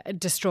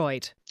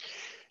destroyed.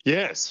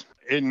 Yes.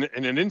 In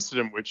an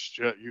incident which,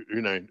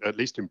 at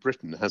least in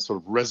Britain, has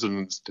sort of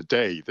resonance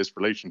today, this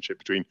relationship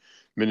between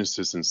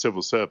ministers and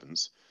civil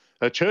servants.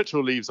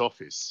 Churchill leaves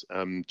office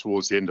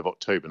towards the end of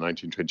October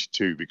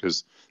 1922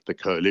 because the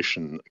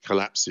coalition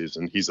collapses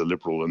and he's a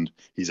Liberal and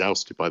he's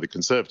ousted by the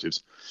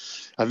Conservatives.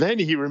 And then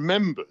he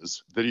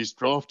remembers that he's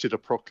drafted a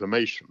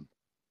proclamation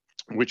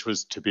which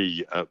was to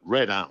be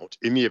read out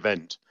in the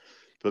event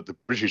that the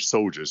British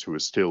soldiers who were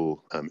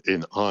still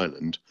in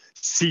Ireland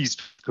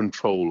seized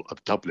control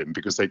of Dublin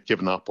because they'd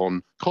given up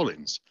on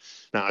Collins.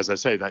 Now, as I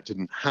say, that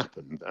didn't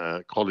happen.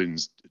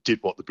 Collins did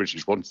what the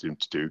British wanted him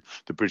to do.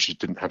 The British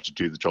didn't have to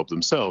do the job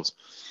themselves.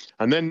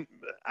 And then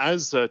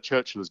as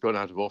Churchill has gone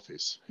out of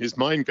office, his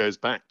mind goes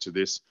back to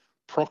this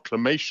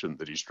proclamation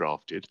that he's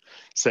drafted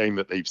saying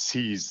that they've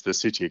seized the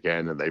city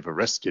again and they've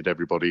arrested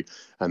everybody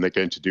and they're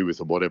going to do with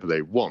them whatever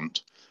they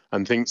want,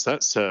 and thinks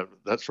that's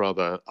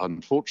rather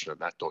unfortunate,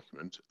 that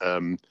document.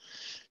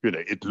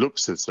 It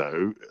looks as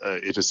though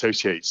it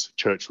associates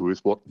Churchill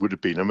with what would have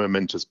been a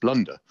momentous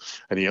blunder.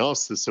 And he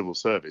asks the civil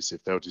service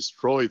if they'll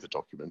destroy the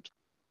document.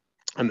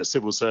 And the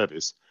civil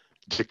service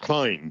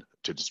decline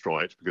to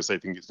destroy it because they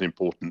think it's an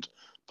important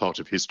part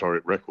of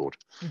historic record.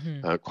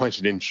 Mm-hmm. Quite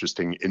an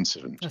interesting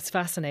incident. That's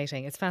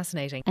fascinating. It's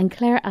fascinating. And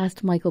Claire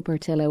asked Michael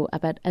Portillo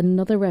about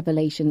another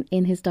revelation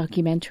in his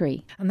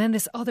documentary. And then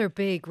this other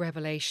big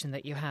revelation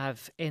that you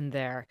have in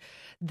there,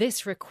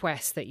 this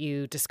request that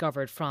you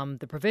discovered from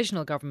the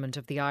provisional government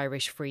of the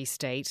Irish Free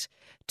State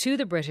to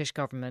the British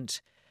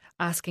government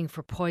asking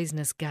for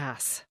poisonous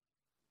gas.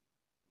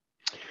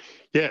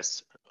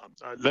 Yes.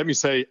 Let me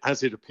say,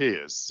 as it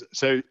appears.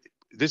 So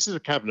this is a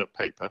cabinet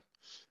paper.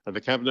 And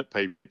the cabinet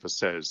paper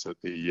says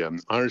that the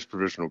Irish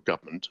Provisional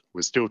Government,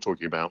 we're still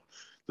talking about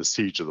the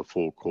siege of the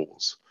four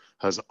courts,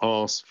 has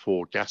asked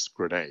for gas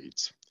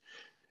grenades.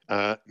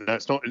 Now,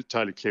 it's not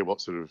entirely clear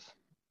what sort of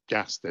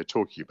gas they're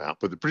talking about,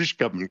 but the British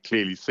government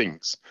clearly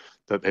thinks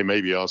that they may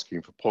be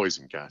asking for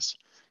poison gas,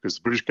 because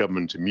the British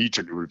government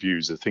immediately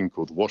reviews a thing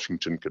called the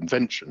Washington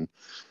Convention,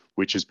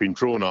 which has been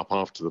drawn up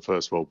after the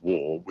First World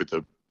War with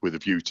a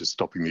view to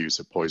stopping the use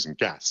of poison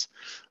gas.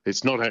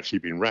 It's not actually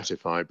been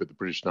ratified, but the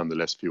British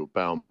nonetheless feel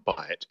bound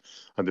by it.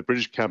 And the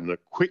British cabinet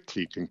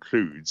quickly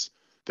concludes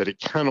that it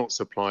cannot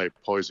supply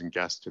poison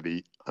gas to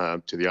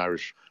the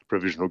Irish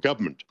Provisional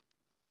Government.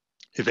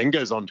 It then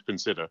goes on to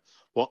consider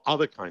what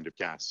other kind of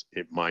gas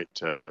it might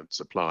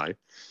supply.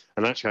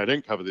 And actually, I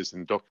don't cover this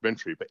in the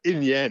documentary, but in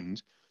the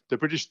end, the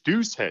British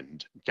do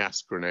send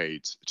gas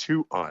grenades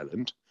to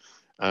Ireland.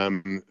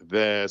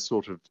 They're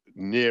sort of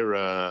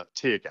nearer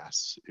tear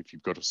gas. If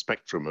you've got a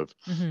spectrum of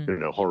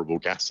horrible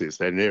gases,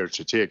 they're nearer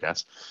to tear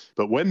gas.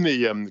 But when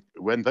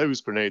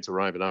those grenades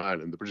arrive in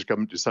Ireland, the British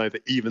government decide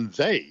that even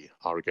they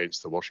are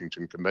against the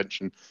Washington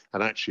Convention,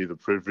 and actually the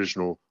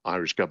provisional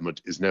Irish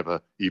government is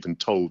never even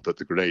told that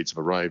the grenades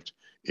have arrived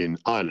in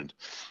Ireland.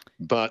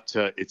 But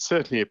it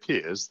certainly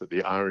appears that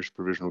the Irish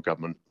provisional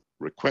government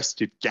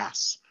requested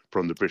gas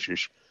from the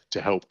British to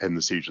help end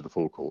the siege of the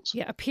four courts.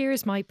 Yeah,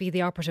 appears might be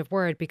the operative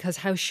word, because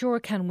how sure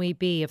can we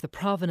be of the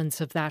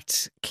provenance of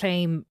that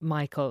claim,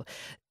 Michael?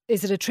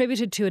 Is it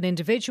attributed to an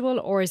individual,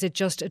 or is it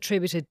just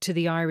attributed to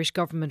the Irish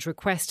government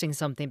requesting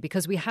something?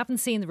 Because we haven't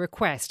seen the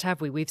request, have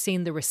we? We've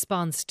seen the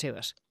response to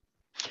it.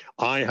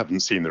 I haven't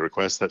seen the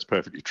request. That's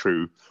perfectly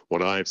true.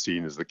 What I've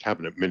seen is the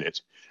Cabinet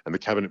Minute, and the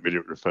Cabinet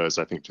Minute refers,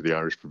 I think, to the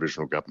Irish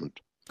Provisional Government.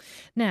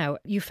 Now,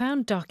 you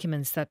found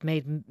documents that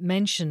made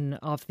mention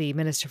of the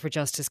Minister for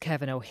Justice,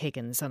 Kevin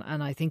O'Higgins,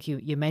 and I think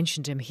you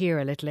mentioned him here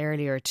a little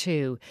earlier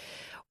too.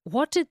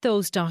 What did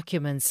those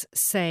documents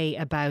say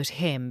about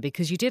him?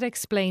 Because you did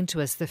explain to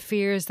us the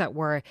fears that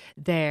were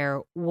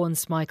there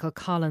once Michael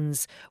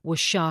Collins was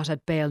shot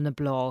at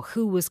Bale-na-Blá.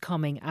 Who was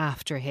coming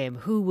after him?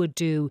 Who would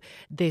do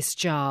this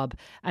job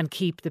and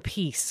keep the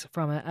peace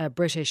from a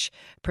British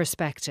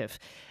perspective?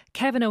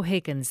 Kevin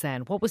O'Higgins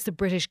then, what was the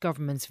British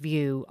government's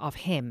view of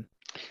him?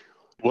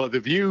 Well, the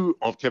view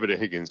of Kevin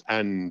O'Higgins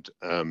and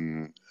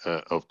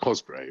of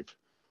Cosgrave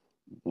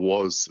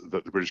was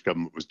that the British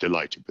government was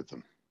delighted with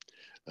them.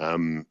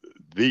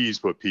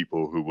 These were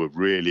people who were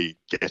really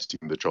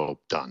getting the job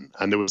done.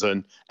 And there was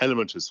an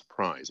element of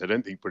surprise. I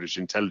don't think British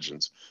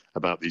intelligence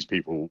about these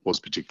people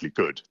was particularly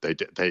good.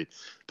 They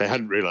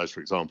hadn't realised, for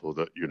example,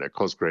 that,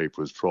 Cosgrave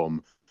was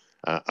from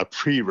a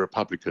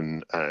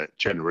pre-Republican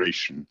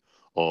generation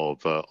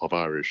of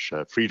Irish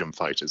freedom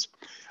fighters.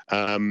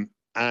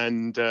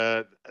 And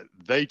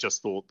they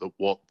just thought that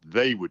what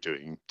they were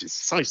doing,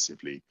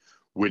 decisively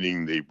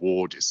winning the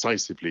war,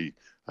 decisively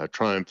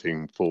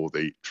triumphing for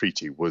the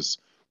treaty, was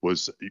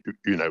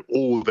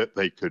all that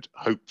they could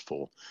hope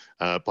for.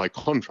 By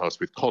contrast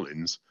with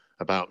Collins,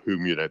 about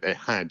whom they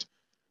had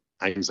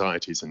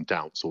anxieties and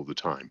doubts all the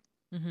time.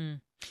 Mm-hmm.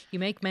 You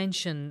make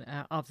mention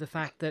of the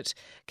fact that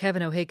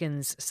Kevin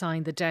O'Higgins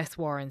signed the death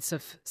warrants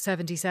of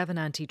 77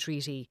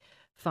 anti-treaty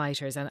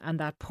fighters, and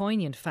that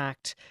poignant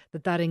fact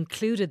that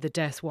included the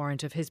death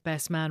warrant of his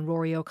best man,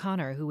 Rory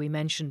O'Connor, who we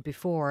mentioned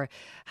before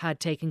had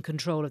taken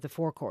control of the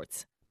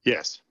forecourts.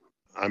 Yes.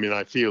 I mean,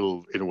 I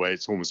feel, in a way,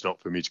 it's almost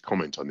not for me to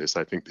comment on this.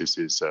 I think this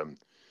is,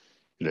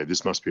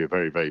 this must be a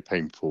very, very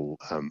painful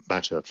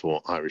matter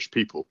for Irish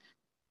people.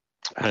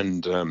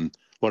 And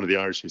one of the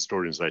Irish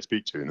historians I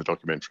speak to in the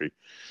documentary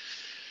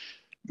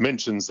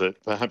mentions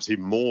that perhaps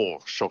even more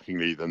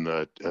shockingly than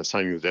the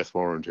signing the death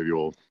warrant of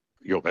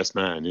your best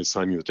man is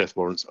signing the death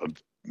warrants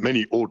of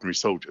many ordinary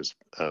soldiers,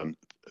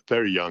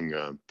 very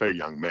young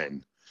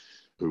men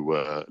who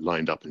were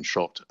lined up and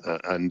shot.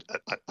 And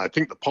I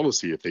think the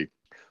policy of the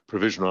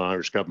Provisional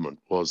Irish Government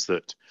was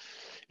that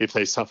if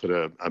they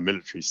suffered a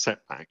military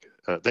setback,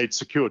 they'd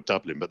secured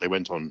Dublin, but they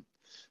went on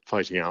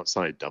fighting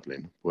outside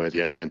Dublin, where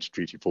the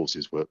anti-treaty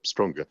forces were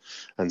stronger.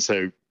 And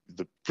so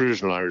the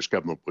Provisional Irish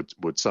Government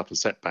would suffer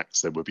setbacks.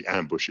 There would be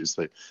ambushes.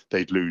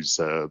 They'd lose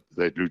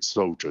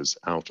soldiers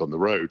out on the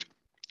road,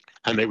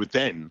 and they would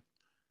then,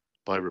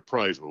 by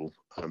reprisal,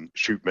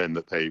 shoot men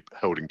that they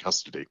held in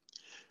custody.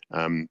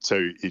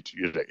 So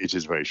it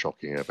is very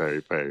shocking, a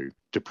very, very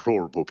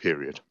deplorable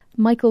period.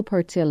 Michael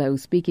Portillo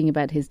speaking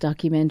about his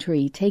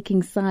documentary,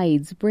 Taking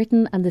Sides,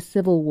 Britain and the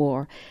Civil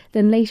War.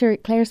 Then later,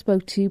 Claire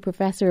spoke to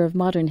Professor of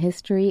Modern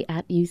History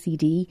at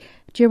UCD,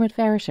 Dermot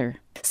Ferriter.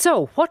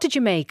 So, what did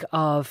you make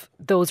of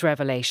those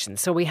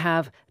revelations? So we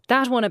have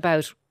that one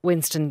about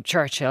Winston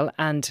Churchill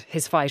and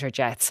his fighter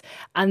jets,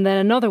 and then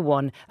another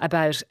one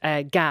about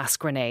gas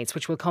grenades,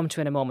 which we'll come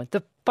to in a moment.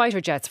 The fighter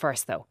jets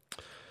first, though.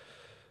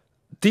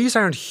 These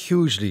aren't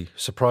hugely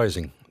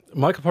surprising.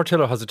 Michael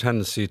Portillo has a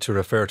tendency to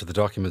refer to the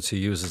documents he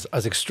uses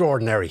as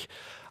extraordinary.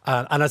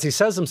 And as he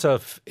says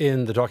himself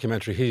in the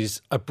documentary,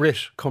 he's a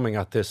Brit coming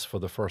at this for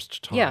the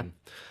first time. Yeah.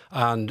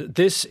 And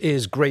this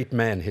is great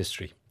men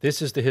history.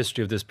 This is the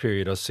history of this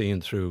period as seen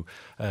through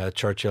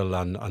Churchill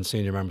and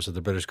senior members of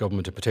the British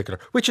government in particular,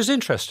 which is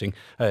interesting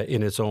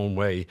in its own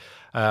way.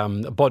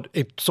 But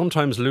it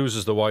sometimes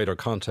loses the wider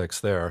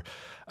context there.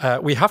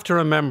 We have to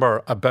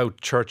remember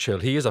about Churchill.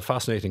 He is a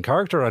fascinating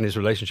character, and his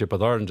relationship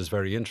with Ireland is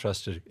very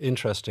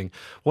interesting.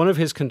 One of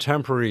his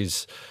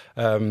contemporaries,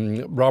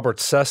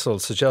 Robert Cecil,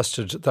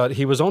 suggested that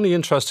he was only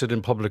interested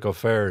in public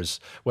affairs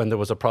when there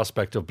was a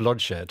prospect of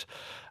bloodshed.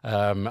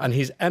 And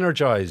he's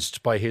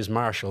energised by his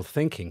martial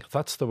thinking.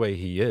 That's the way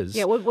he is.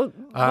 Yeah, well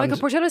Michael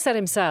Portillo said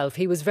himself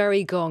he was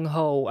very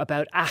gung-ho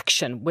about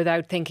action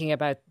without thinking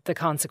about the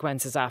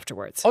consequences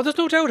afterwards. Oh, there's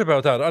no doubt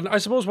about that. And I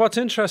suppose what's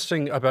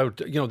interesting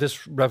about,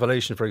 this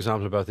revelation, for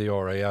example, about the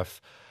RAF,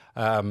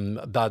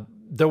 that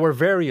there were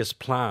various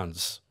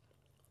plans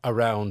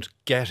around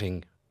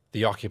getting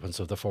the occupants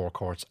of the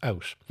forecourts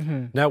out.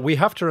 Mm-hmm. Now, we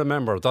have to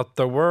remember that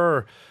there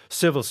were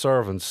civil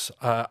servants,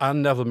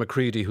 and Neville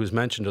Macready, who's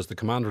mentioned as the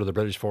commander of the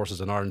British forces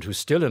in Ireland, who's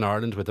still in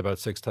Ireland with about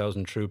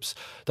 6,000 troops,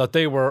 that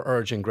they were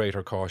urging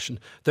greater caution.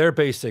 Their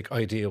basic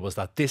idea was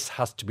that this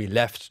has to be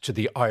left to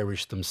the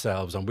Irish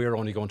themselves, and we're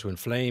only going to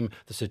inflame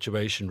the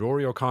situation.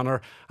 Rory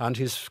O'Connor and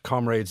his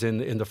comrades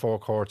in the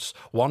forecourts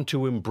want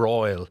to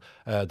embroil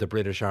the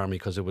British Army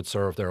because it would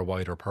serve their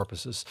wider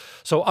purposes.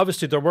 So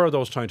obviously there were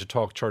those trying to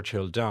talk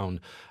Churchill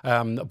down.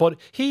 But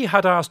he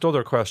had asked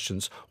other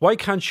questions. Why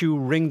can't you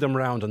ring them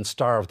round and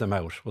starve them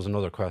out, was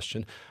another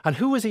question. And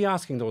who was he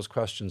asking those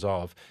questions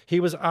of? He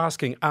was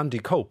asking Andy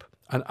Cope.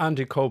 And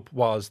Andy Cope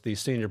was the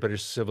senior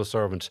British civil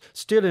servant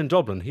still in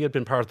Dublin. He had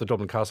been part of the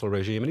Dublin Castle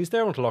regime, and he's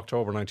there until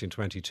October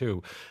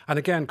 1922. And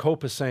again,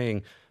 Cope is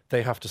saying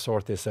they have to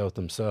sort this out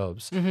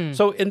themselves. Mm-hmm.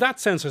 So in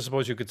that sense, I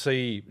suppose you could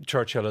see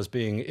Churchill as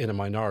being in a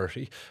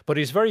minority. But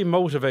he's very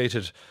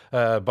motivated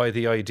by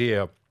the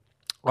idea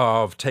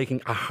of taking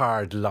a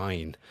hard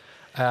line.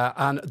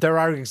 And there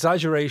are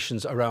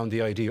exaggerations around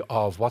the idea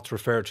of what's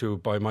referred to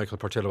by Michael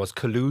Portillo as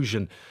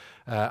collusion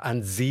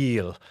and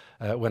zeal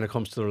when it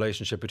comes to the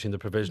relationship between the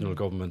provisional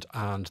government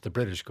and the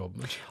British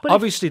government. But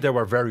obviously, they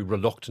were very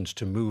reluctant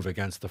to move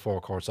against the Four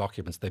Courts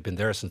occupants. They've been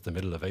there since the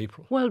middle of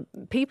April. Well,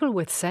 people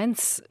with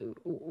sense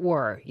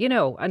were,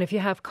 and if you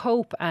have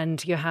Cope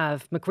and you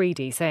have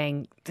Macready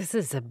saying this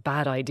is a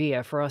bad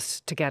idea for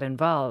us to get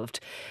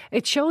involved,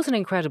 it shows an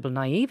incredible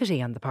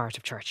naivety on the part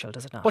of Churchill,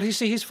 does it not? But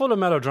he's full of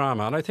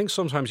melodrama, and I think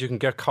sometimes you can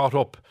get caught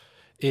up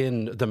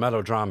in the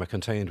melodrama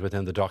contained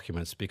within the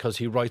documents because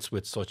he writes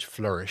with such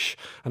flourish.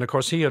 And of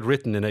course, he had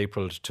written in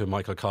April to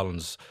Michael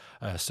Collins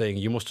saying,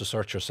 you must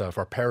assert yourself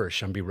or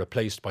perish and be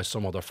replaced by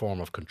some other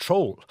form of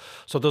control.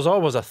 So there's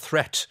always a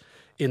threat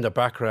in the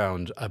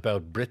background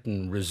about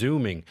Britain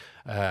resuming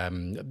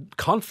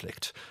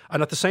conflict.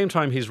 And at the same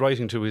time, he's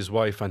writing to his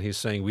wife and he's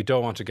saying, we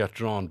don't want to get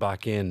drawn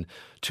back in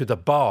to the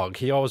bog.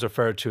 He always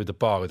referred to the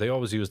bog. They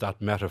always use that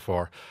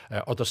metaphor,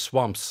 or the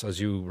swamps, as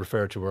you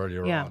referred to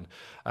earlier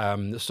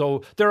on.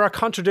 So there are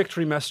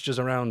contradictory messages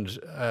around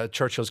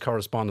Churchill's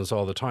correspondence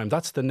all the time.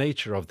 That's the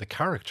nature of the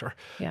character.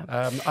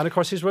 And of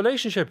course, his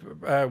relationship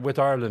with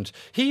Ireland,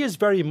 he is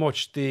very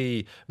much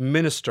the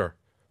Minister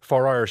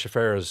for Irish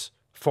Affairs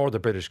for the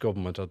British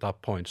government at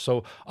that point.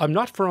 So I'm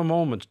not for a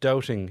moment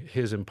doubting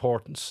his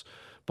importance,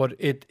 but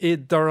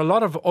there are a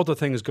lot of other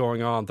things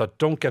going on that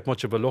don't get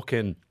much of a look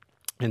in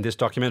this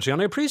documentary.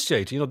 And I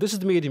appreciate, this is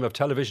the medium of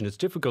television. It's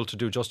difficult to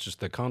do justice to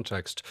the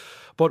context.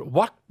 But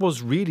what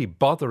was really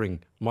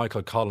bothering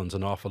Michael Collins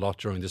an awful lot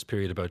during this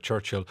period about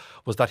Churchill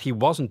was that he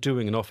wasn't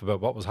doing enough about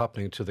what was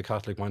happening to the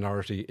Catholic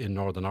minority in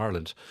Northern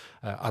Ireland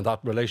and that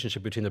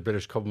relationship between the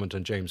British government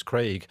and James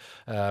Craig.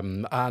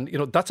 And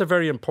that's a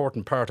very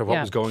important part of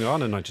what was going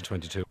on in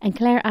 1922. And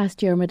Claire asked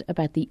Dermot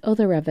about the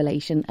other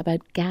revelation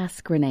about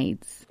gas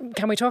grenades.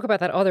 Can we talk about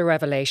that other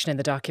revelation in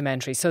the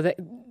documentary? So that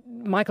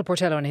Michael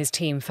Portillo and his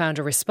team found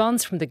a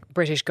response from the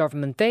British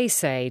government, they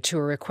say, to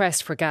a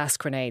request for gas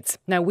grenades.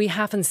 Now, we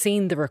haven't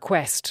seen the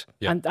request,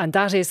 and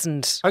that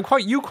isn't... And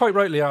you quite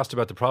rightly asked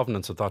about the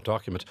provenance of that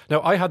document.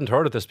 Now, I hadn't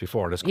heard of this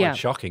before, and it's quite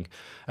shocking.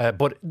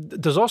 But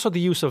there's also the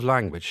use of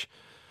language.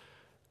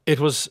 It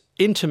was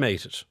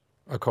intimated,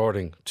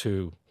 according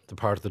to the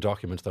part of the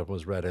document that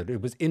was read out,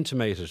 it was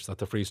intimated that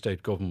the Free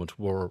State government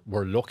were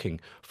looking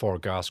for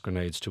gas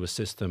grenades to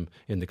assist them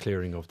in the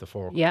clearing of the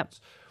Four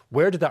Courts.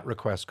 Where did that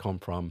request come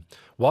from?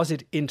 Was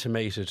it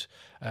intimated?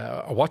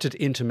 Or what did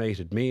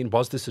intimated mean?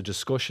 Was this a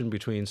discussion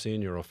between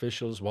senior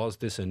officials? Was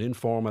this an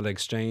informal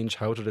exchange?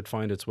 How did it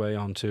find its way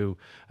onto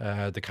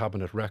the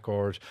cabinet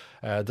record?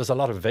 There's a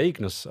lot of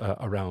vagueness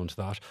around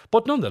that.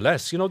 But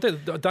nonetheless,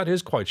 that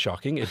is quite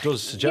shocking. It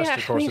does suggest,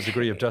 of course, a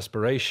degree of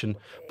desperation,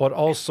 but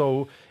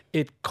also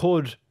it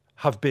could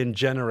have been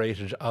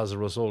generated as a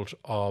result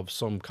of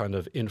some kind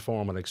of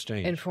informal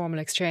exchange. Informal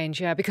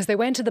exchange, because they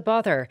went to the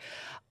bother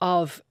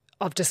of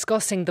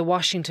discussing the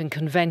Washington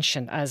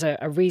Convention as a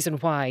reason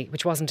why,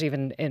 which wasn't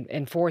even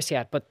in force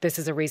yet, but this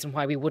is a reason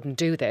why we wouldn't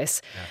do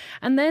this.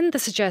 And then the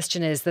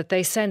suggestion is that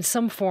they send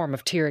some form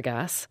of tear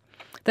gas.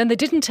 Then they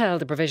didn't tell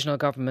the provisional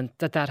government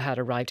that had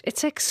arrived.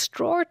 It's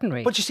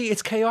extraordinary. But you see,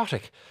 it's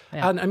chaotic.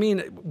 And I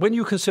mean, when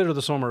you consider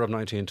the summer of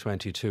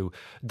 1922,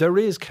 there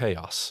is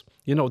chaos.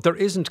 There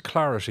isn't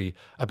clarity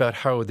about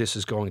how this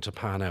is going to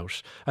pan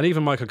out. And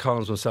even Michael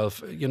Collins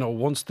himself,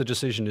 once the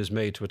decision is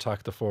made to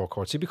attack the Four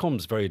Courts, he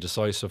becomes very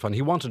decisive, and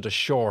he wanted a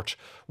short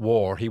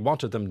war. He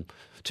wanted them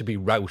to be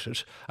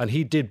routed, and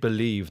he did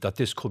believe that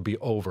this could be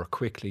over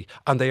quickly.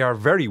 And they are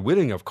very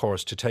willing, of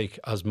course, to take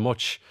as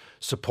much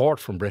support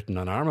from Britain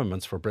and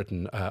armaments for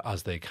Britain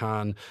as they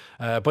can.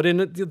 But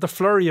in the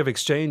flurry of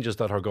exchanges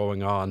that are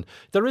going on,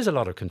 there is a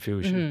lot of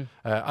confusion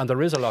and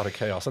there is a lot of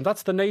chaos. And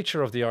that's the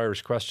nature of the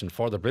Irish question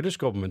for the British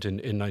government in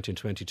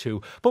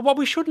 1922. But what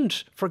we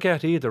shouldn't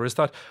forget either is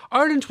that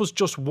Ireland was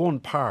just one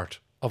part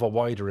of a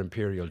wider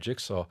imperial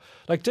jigsaw.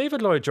 Like,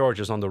 David Lloyd George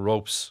is on the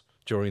ropes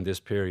during this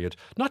period,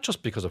 not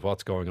just because of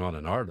what's going on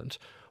in Ireland,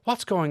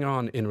 what's going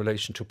on in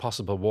relation to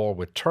possible war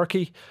with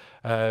Turkey,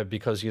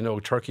 because,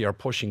 Turkey are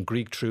pushing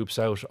Greek troops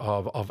out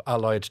of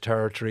Allied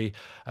territory.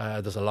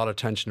 There's a lot of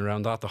tension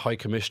around that. The High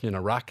Commission in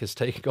Iraq is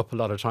taking up a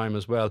lot of time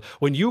as well.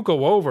 When you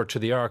go over to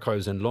the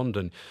archives in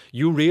London,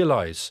 you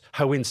realise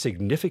how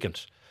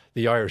insignificant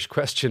the Irish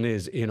question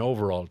is in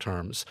overall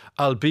terms,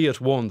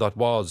 albeit one that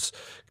was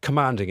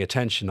commanding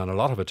attention and a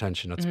lot of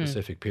attention at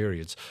specific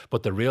periods.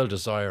 But the real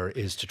desire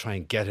is to try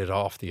and get it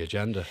off the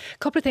agenda. A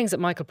couple of things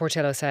that Michael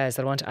Portillo says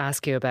that I want to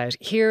ask you about.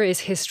 Here is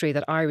history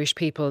that Irish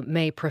people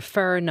may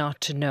prefer not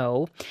to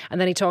know.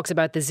 And then he talks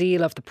about the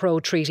zeal of the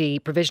pro-treaty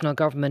provisional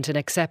government in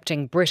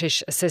accepting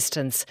British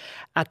assistance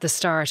at the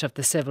start of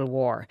the Civil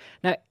War.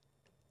 Now,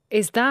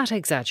 is that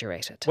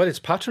exaggerated? Well, it's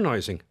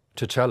patronising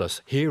to tell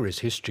us, here is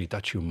history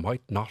that you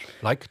might not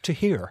like to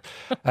hear.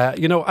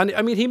 And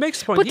I mean, he makes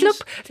the point,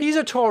 he's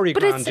a Tory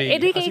grandee.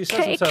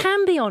 It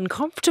can be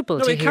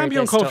uncomfortable to hear this. It can be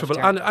uncomfortable.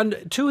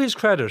 And to his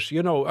credit,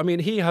 I mean,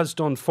 he has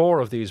done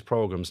 4 of these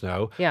programmes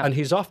now, and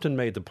he's often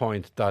made the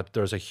point that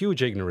there's a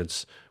huge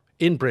ignorance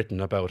in Britain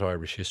about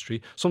Irish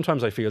history.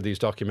 Sometimes I feel these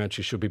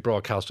documentaries should be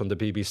broadcast on the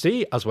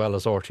BBC as well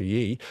as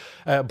RTE.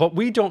 But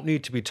we don't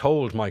need to be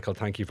told, Michael,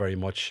 thank you very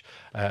much,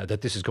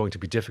 that this is going to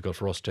be difficult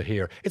for us to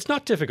hear. It's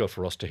not difficult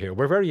for us to hear.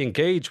 We're very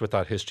engaged with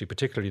that history,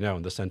 particularly now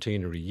in the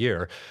centenary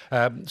year.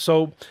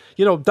 So,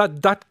 you know,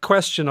 that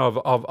question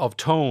of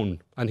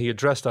tone, and he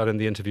addressed that in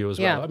the interview as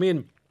well. I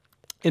mean,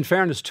 in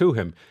fairness to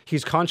him,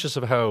 he's conscious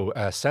of how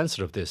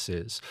sensitive this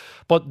is.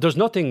 But there's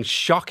nothing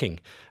shocking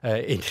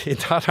in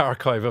that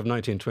archive of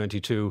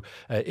 1922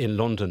 in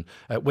London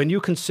when you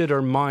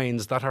consider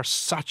minds that are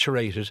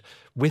saturated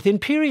with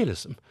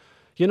imperialism.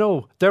 You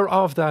know, they're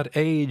of that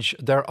age,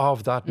 they're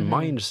of that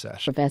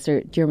mindset.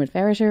 Professor Dermot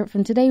Ferriter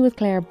from Today with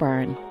Claire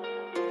Byrne.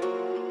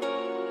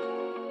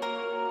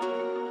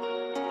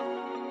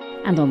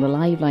 And on the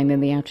live line in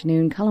the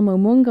afternoon, Colm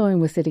O'Mungoin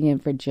was sitting in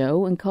for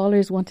Joe, and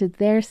callers wanted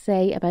their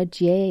say about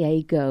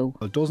GAA Go.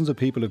 Well, dozens of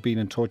people have been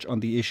in touch on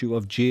the issue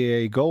of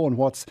GAA Go and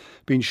what's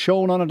been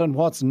shown on it and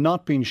what's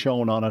not been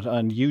shown on it.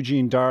 And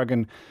Eugene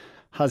Dargan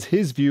has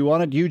his view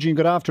on it. Eugene,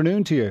 good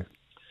afternoon to you.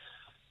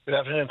 Good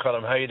afternoon,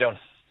 Colm. How are you doing?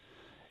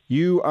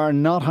 You are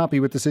not happy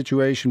with the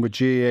situation with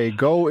GAA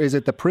Go. Is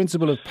it the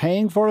principle of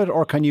paying for it,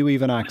 or can you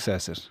even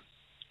access it?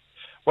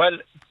 Well,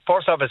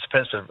 first off, it's the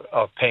principle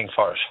of paying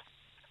for it.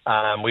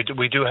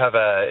 We do have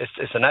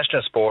it's a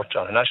national sport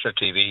on a national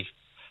TV,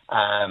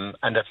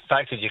 and the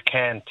fact that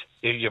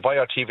you buy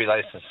your TV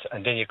license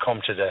and then you come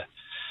to the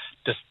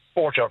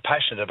sport you're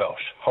passionate about,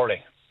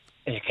 hurling,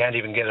 and you can't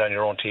even get it on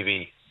your own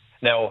TV.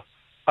 Now,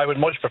 I would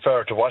much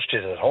prefer to watch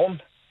this at home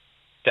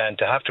than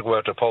to have to go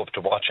out to a pub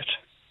to watch it.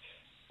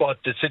 But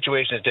the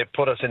situation is they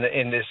put us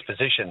in this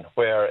position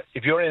where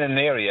if you're in an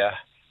area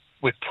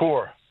with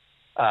poor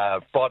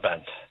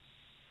broadband,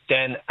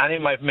 then any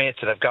of my mates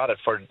that have got it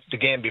for the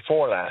game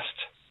before last,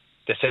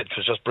 they said it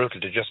was just brutal.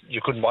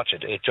 You couldn't watch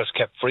it. It just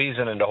kept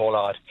freezing and the whole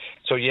lot.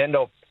 So you end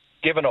up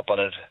giving up on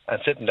it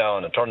and sitting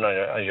down and turning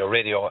on your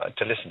radio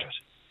to listen to it.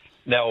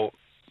 Now,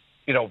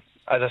 you know,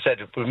 as I said,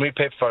 when we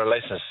pay for a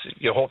license,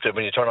 you hope that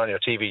when you turn on your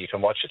TV, you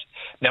can watch it.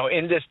 Now,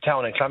 in this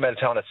town, in Clonmel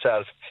town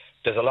itself,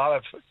 there's a lot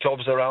of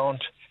clubs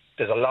around.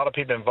 There's a lot of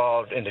people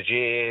involved in the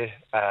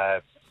GAA,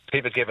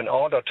 people giving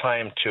all their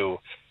time to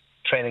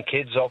training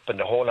kids up and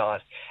the whole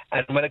lot.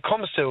 And when it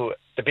comes to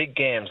the big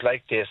games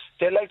like this,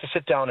 they like to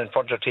sit down in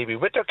front of their TV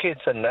with their kids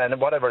and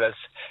whatever else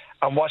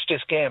and watch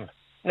this game.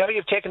 Now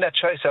you've taken that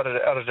choice out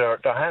of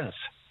their hands.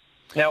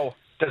 Now,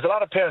 there's a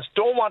lot of parents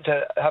don't want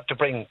to have to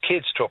bring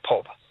kids to a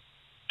pub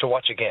to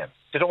watch a game.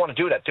 They don't want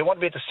to do that. They want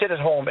to be able to sit at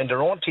home in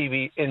their own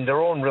TV, in their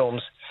own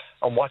rooms,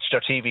 and watch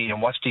their TV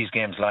and watch these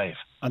games live.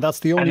 And that's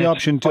the only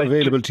option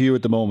available to you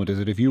at the moment, is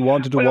it? If you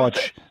wanted to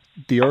watch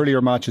the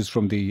earlier matches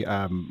from the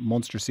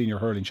Munster Senior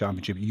Hurling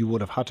Championship, you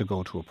would have had to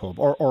go to a pub.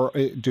 Or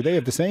do they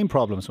have the same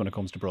problems when it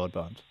comes to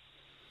broadband?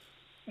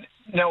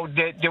 No,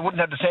 they wouldn't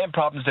have the same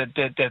problems.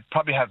 They'd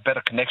probably have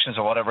better connections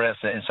or whatever else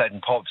inside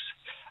in pubs.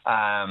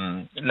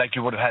 Like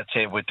you would have had,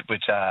 say, with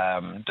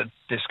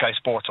the Sky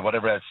Sports or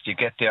whatever else. You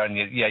get there and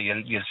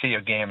you'll see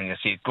your game and you'll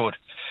see it good.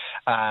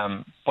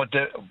 But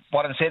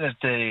what I'm saying is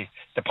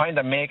the point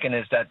I'm making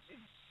is that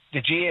the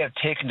GA have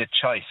taken the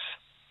choice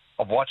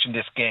of watching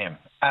this game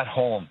at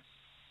home.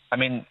 I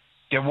mean,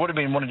 there would have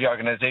been one of the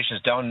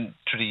organisations down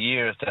through the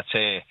years that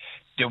say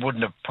they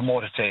wouldn't have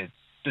promoted, say,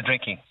 the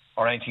drinking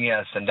or anything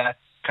else, and that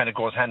kind of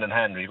goes hand in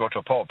hand when you go to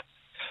a pub.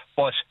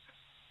 But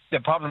the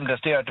problem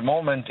that's there at the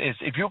moment is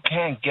if you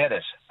can't get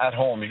it at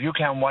home, if you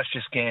can't watch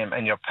this game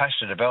and you're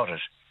passionate about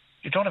it,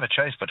 you don't have a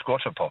choice but to go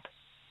to a pub.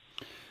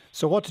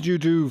 So what did you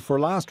do for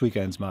last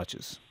weekend's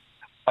matches?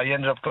 I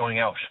ended up going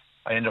out.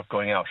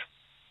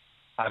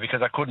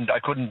 Because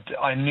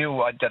I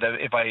knew that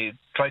if I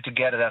tried to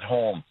get it at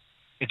home,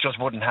 it just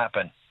wouldn't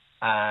happen.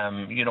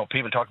 You know,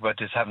 people talk about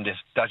this, having this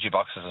dodgy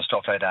boxes and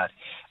stuff like that,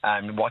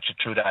 and watch it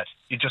through that.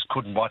 You just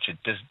couldn't watch it.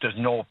 There's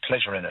no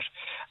pleasure in it.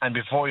 And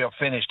before you're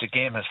finished, the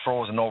game has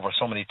frozen over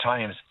so many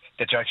times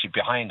that you're actually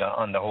behind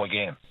on the whole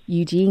game.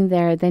 Eugene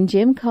there. Then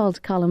Jim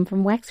called Colm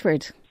from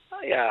Wexford.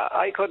 Yeah,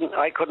 I couldn't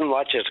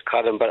watch it,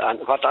 Colm, but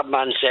what that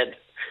man said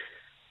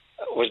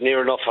was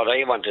near enough what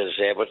I wanted to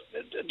say. But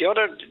the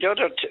other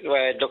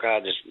way I look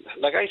at it is,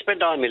 like, I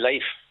spent all my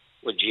life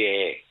with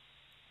GAA.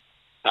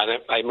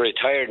 And I'm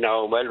retired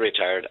now, I'm well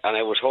retired, and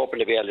I was hoping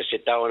to be able to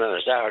sit down on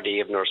a Saturday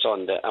evening or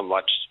Sunday and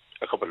watch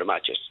a couple of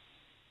matches.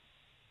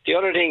 The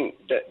other thing,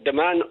 the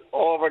man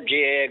over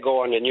GAA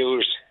Go on the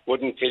news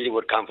wouldn't fill you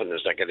with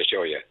confidence, I can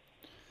assure you.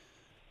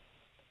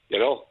 You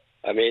know,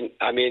 I mean,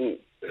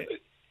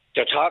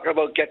 they're talking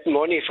about getting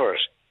money for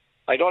it.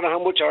 I don't know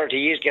how much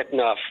RTE is getting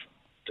off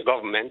the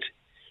government.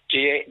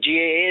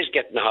 GAA is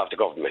getting off the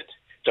government.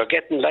 They're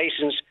getting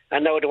licensed,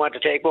 and now they want to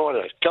take more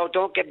of it. So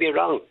don't get me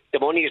wrong, the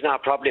money is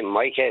not a problem in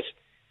my case,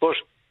 but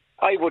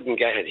I wouldn't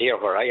get it here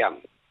where I am.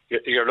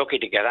 You're lucky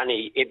to get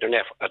any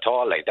internet at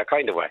all, like that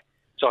kind of way.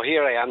 So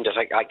here I am, just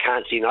like I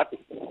can't see nothing.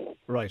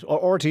 Right.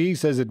 RTE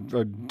says that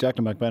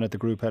Declan McBennett, the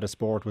group head of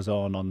sport, was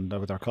on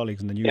with our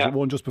colleagues in the news at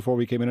one just before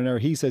we came in there.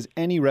 He says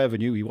any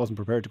revenue, he wasn't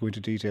prepared to go into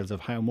details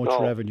of how much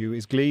revenue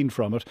is gleaned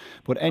from it,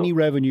 but any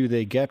revenue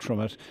they get from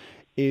it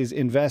is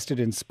invested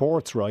in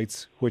sports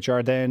rights, which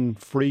are then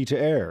free to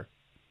air.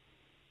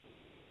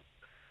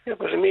 Yeah,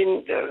 but I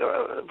mean,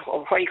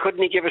 why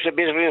couldn't he give us a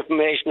bit of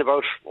information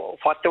about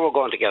what they were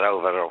going to get out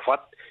of it, or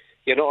what?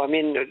 You know, I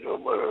mean,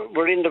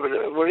 we're in the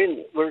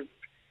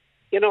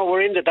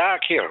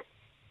dark here.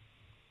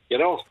 You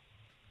know,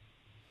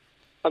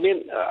 I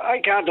mean, I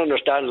can't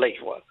understand. Like,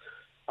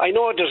 I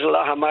know there's a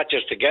lot of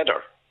matches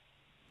together,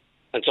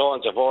 and so on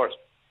and so forth.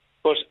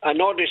 But I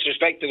no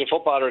disrespect to the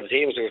footballer and the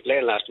teams that were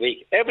playing last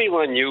week.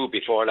 Everyone knew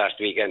before last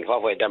weekend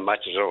what way them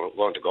matches are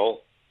going to go.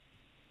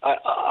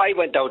 I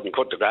went out and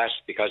cut the grass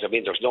because, I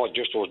mean, there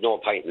was no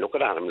point in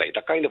looking at them like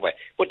that kind of way.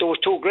 But there was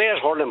two great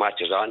hurling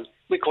matches on.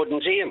 We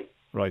couldn't see them.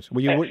 Right.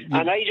 Well,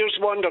 and I just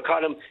wonder,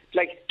 Colin,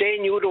 like, they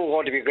knew there were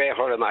going to be great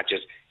hurling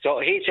matches. So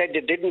he said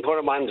they didn't put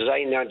them on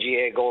design on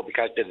GA Go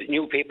because the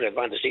new people had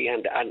gone to see,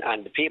 and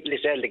the people they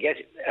sell to get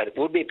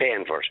would be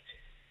paying for it.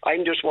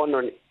 I'm just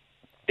wondering,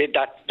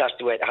 that's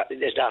the way?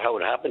 Is that how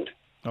it happened?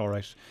 All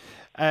right.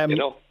 You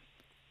know,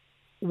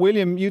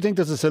 William, you think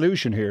there's a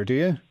solution here, do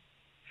you?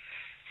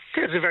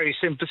 There's a very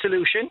simple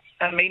solution.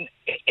 I mean,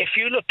 if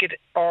you look at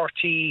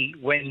RT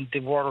when the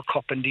World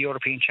Cup and the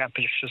European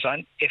Championships was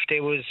on, if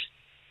there was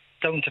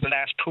down to the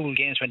last pool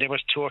games when there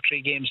was 2 or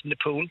 3 games in the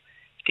pool,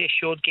 they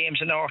showed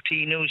games on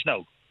RT News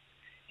now.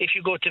 If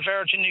you go to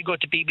Virgin, you go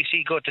to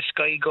BBC, go to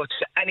Sky, go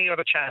to any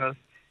other channel,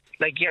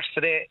 like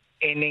yesterday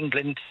in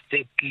England,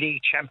 the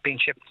League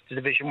Championship, the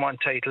Division 1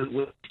 title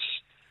was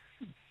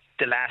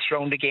the last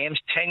round of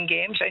games, 10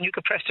 games, and you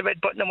could press the red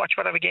button and watch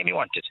whatever game you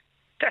wanted.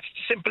 That's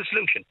the simple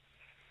solution.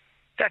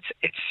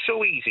 It's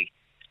so easy,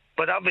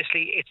 but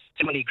obviously it's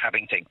a money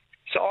grabbing thing.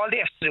 So all they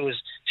have to do is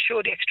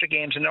show the extra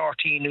games on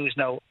RT News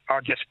now, or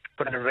just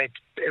put a red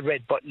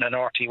button on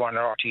RT1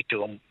 or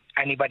RT2, and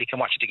anybody can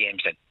watch the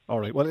games then.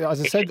 All right. Well,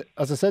 as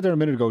I said there a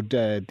minute ago,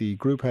 the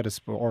group head of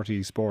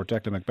RT Sport,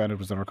 Declan McBennett,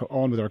 was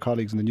on with our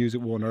colleagues in the News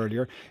at 1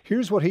 earlier.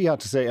 Here's what he had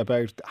to say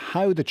about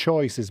how the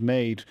choice is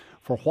made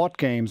for what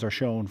games are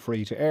shown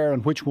free to air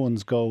and which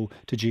ones go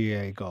to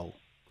GA Go.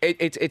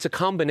 It's a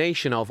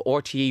combination of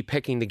RTE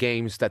picking the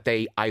games that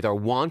they either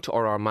want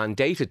or are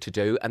mandated to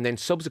do, and then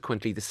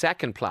subsequently the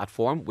second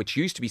platform, which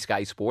used to be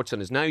Sky Sports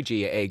and is now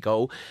GAA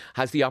Go,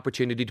 has the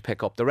opportunity to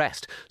pick up the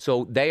rest.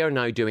 So they are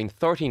now doing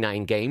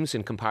 39 games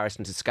in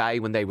comparison to Sky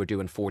when they were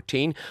doing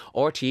 14.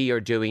 RTE are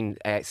doing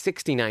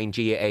 69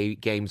 GAA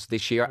games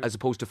this year as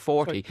opposed to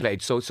 40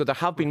 played. So there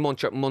have been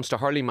Munster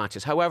hurling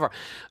matches. However,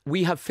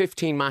 we have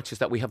 15 matches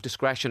that we have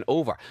discretion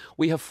over.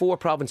 We have 4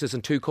 provinces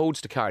and 2 codes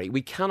to carry.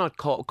 We cannot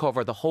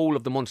cover the whole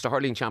of the Munster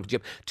Hurling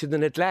Championship to the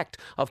neglect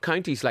of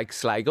counties like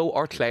Sligo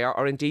or Clare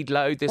or indeed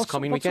Louth this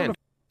coming weekend.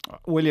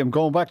 William,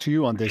 going back to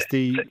you on this,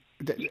 Sorry,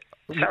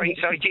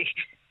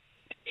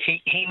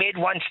 he made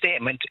one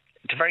statement.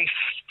 The very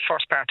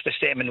first part of the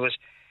statement was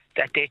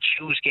that they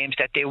choose games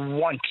that they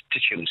want to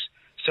choose.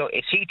 So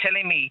is he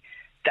telling me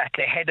that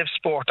the head of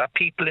sport or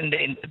people in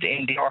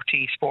the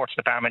RT Sports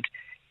department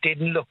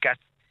didn't look at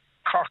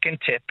Cork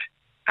and Tip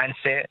and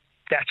say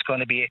that's going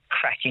to be a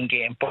cracking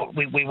game, but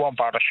we won't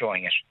bother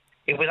showing it?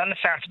 It was on the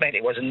Saturday night.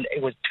 It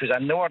was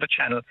on no other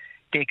channel.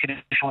 They could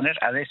have shown it,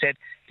 and they said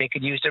they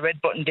could use the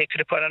red button. They could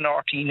have put on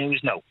RT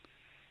News. No,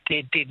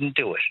 they didn't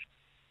do it.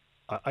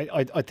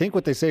 I think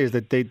what they say is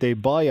that they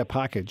buy a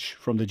package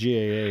from the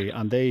GAA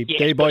and they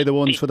buy the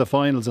ones for the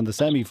finals and the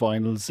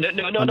semi-finals. No.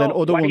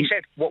 He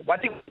said what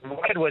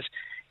was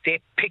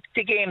they picked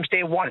the games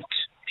they want.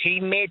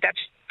 He made that.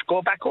 Go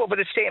back over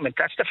the statement.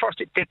 That's the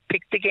first. They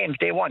picked the games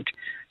they want.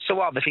 So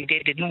obviously they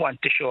didn't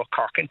want to show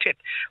Cork and Tip.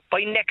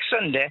 By next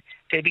Sunday,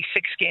 there'll be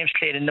 6 games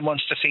played in the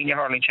Munster Senior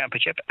Hurling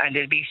Championship, and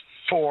there'll be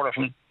 4 of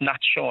them not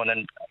shown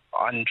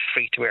on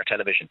free-to-air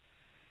television.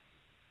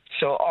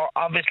 So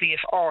obviously,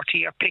 if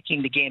RT are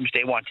picking the games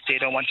they want, they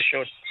don't want to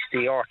show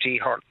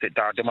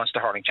the Munster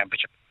Hurling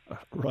Championship.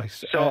 Right.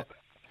 So.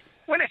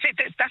 Well,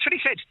 that's what he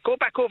said. Go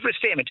back over his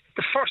statement.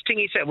 The first thing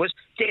he said was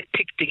they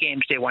picked the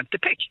games they want to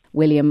pick.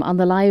 William on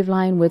the live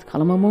line with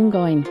Colin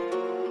Mungoyne.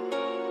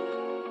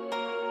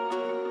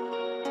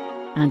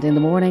 And in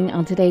the morning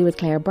on Today with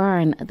Claire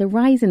Byrne, the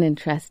rising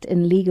interest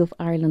in League of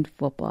Ireland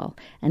football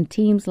and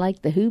teams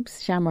like the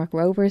Hoops, Shamrock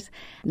Rovers.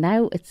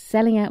 Now it's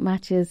selling out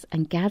matches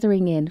and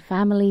gathering in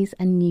families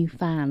and new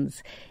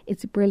fans.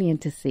 It's brilliant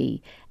to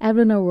see.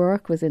 Evelyn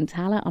O'Rourke was in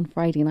Tala on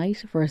Friday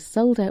night for a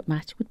sold-out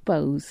match with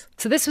Bows.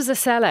 So this was a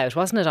sellout,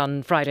 wasn't it,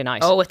 on Friday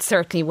night? Oh, it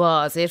certainly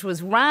was. It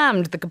was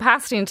rammed. The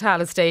capacity in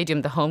Tala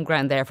Stadium, the home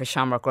ground there for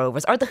Shamrock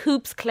Rovers, or the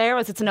Hoops, Claire,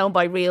 as it's known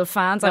by real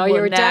fans. Oh,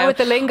 you're down with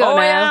the lingo now.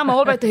 I am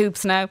all about the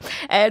Hoops now.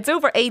 It's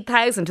over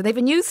 8,000 and they've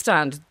a new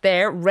stand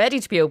there ready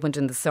to be opened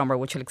in the summer,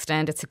 which will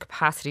extend its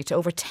capacity to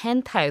over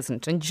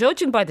 10,000, and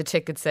judging by the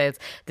ticket sales,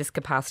 this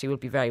capacity will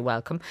be very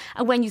welcome.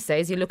 And when you say,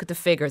 as you look at the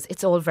figures,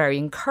 it's all very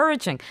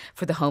encouraging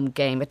for the home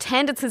game.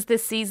 Attendances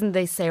this season,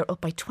 they say, are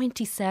up by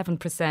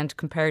 27%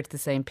 compared to the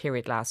same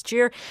period last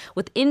year,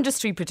 with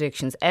industry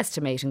predictions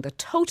estimating that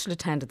total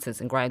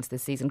attendances in grounds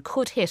this season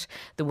could hit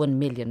the 1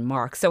 million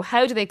mark. So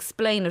how do they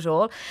explain it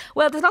all?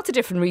 Well, there's lots of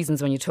different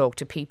reasons when you talk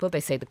to people. They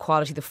say the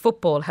quality of the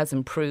football has has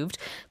improved.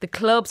 The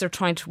clubs are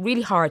trying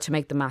really hard to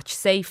make the match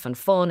safe and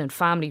fun and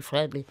family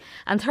friendly.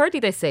 And thirdly,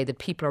 they say that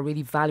people are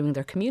really valuing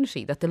their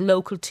community, that the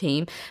local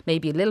team,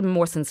 maybe a little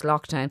more since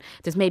lockdown,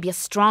 there's maybe a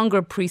stronger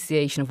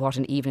appreciation of what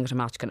an evening at a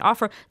match can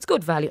offer. It's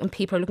good value and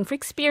people are looking for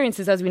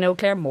experiences, as we know,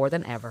 Claire, more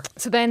than ever.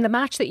 So then the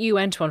match that you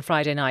went to on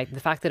Friday night, the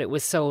fact that it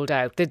was sold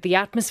out, did the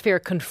atmosphere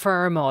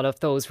confirm all of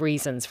those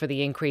reasons for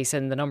the increase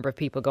in the number of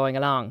people going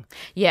along?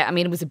 Yeah, I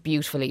mean, it was a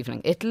beautiful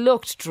evening. It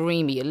looked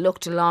dreamy. You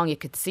looked along, you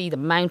could see the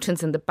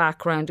mountains in the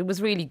background. It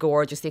was really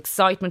gorgeous. The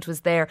excitement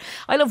was there.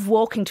 I love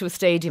walking to a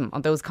stadium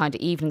on those kind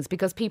of evenings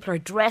because people are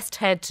dressed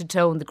head to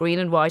toe in the green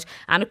and white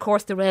and, of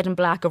course, the red and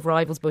black of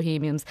rivals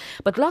Bohemians.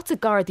 But lots of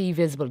Gardaí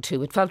visible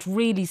too. It felt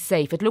really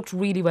safe. It looked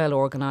really well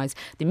organised.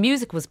 The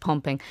music was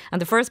pumping.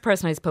 And the first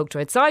person I spoke to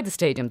outside the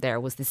stadium there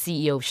was the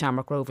CEO of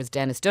Shamrock Rovers,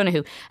 Dennis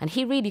Donoghue. And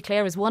he really,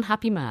 Claire, is one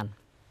happy man.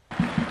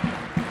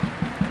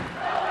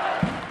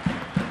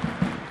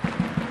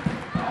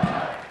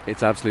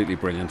 It's absolutely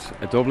brilliant.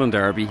 A Dublin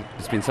derby.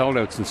 It's been sold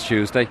out since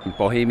Tuesday.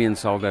 Bohemians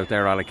sold out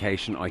their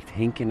allocation, I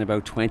think, in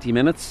about 20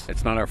 minutes.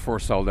 It's not our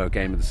first sold out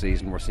game of the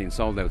season. We're seeing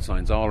sold out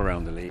signs all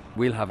around the league.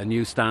 We'll have a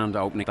new stand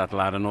opening that'll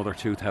add another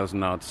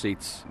 2,000 odd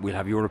seats. We'll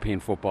have European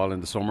football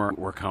in the summer.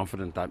 We're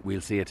confident that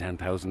we'll see a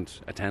 10,000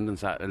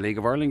 attendance at a League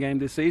of Ireland game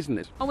this season.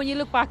 And when you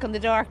look back on the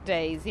dark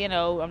days, you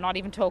know, I'm not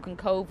even talking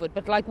COVID,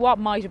 but like what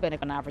might have been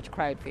an average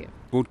crowd for you?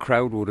 Good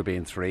crowd would have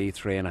been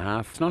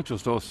 3.5. It's not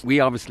just us. We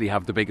obviously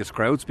have the biggest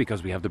crowds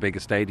because we have the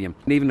biggest stadium.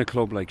 And even a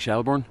club like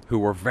Shelbourne, who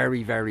were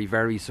very, very,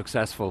 very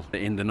successful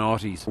in the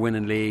noughties,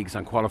 winning leagues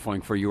and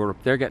qualifying for Europe,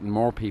 they're getting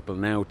more people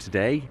now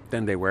today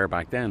than they were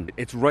back then.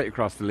 It's right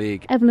across the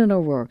league. Evelyn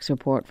O'Rourke's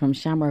report from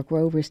Shamrock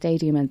Rovers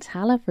Stadium in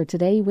Tala for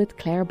Today with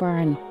Claire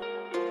Byrne.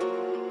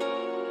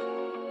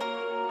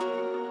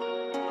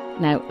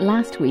 Now,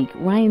 last week,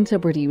 Ryan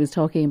Tubridy was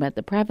talking about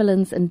the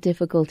prevalence and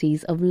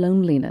difficulties of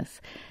loneliness.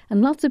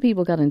 And lots of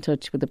people got in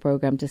touch with the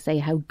programme to say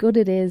how good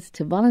it is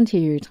to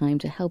volunteer your time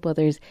to help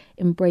others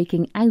in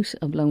breaking out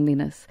of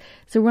loneliness.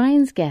 So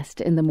Ryan's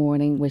guest in the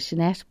morning was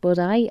Sinead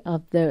Budai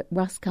of the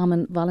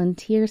Roscommon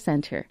Volunteer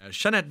Centre.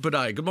 Sinead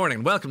Budai, good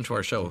morning. Welcome to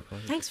our show.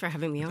 Thanks for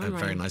having me on, Ryan.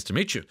 Very nice to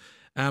meet you.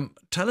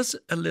 Tell us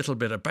a little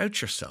bit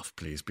about yourself,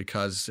 please,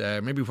 because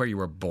maybe where you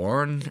were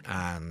born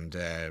and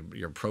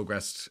your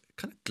progress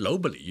kind of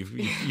globally.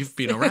 You've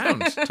been around.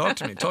 Talk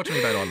to me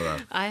about all of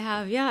that. I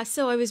have, yeah.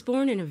 So I was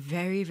born in a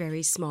very,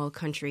 very small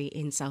country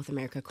in South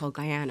America called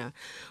Guyana,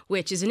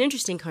 which is an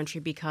interesting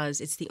country because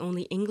it's the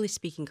only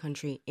English-speaking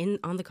country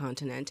on the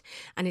continent,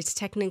 and it's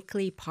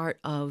technically part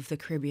of the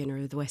Caribbean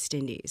or the West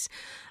Indies.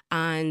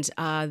 And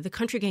the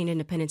country gained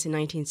independence in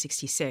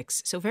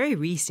 1966, so very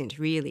recent,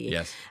 really.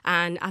 Yes.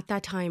 And at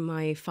that time,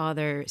 my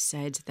father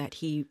said that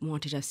he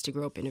wanted us to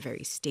grow up in a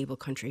very stable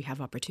country,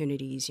 have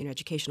opportunities,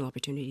 educational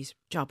opportunities,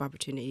 job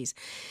opportunities.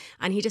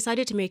 And he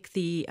decided to make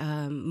the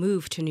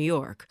move to New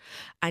York.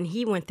 And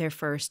he went there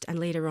first, and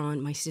later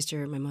on, my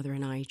sister, my mother,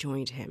 and I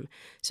joined him.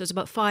 So I was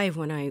about 5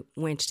 when I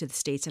went to the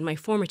States, and my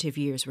formative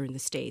years were in the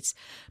States.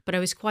 But I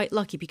was quite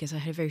lucky because I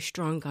had a very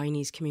strong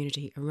Guyanese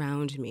community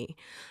around me.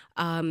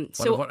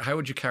 How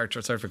would you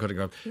characterize? Sorry for cutting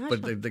off,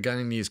 but the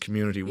Guyanese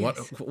community.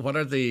 Yes. What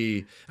are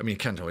the? I mean, you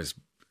can't always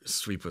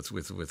sweep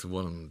with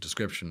one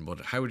description,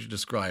 but how would you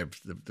describe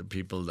the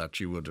people that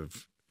you would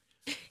have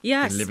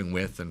been living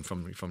with and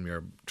from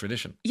your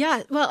tradition?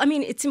 Yeah, well, I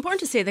mean, it's important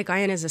to say that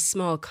Guyana is a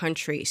small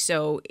country,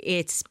 so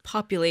its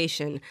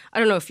population, I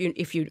don't know if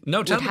you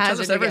No, tell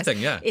us everything,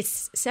 yeah.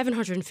 It's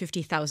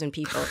 750,000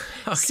 people.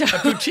 Okay, so,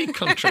 a boutique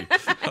country.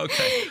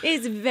 Okay.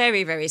 It's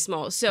very, very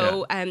small.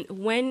 So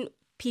when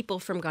people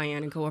from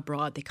Guyana go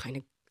abroad, they kind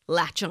of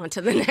latch on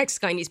to the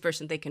next Guyanese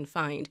person they can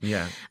find.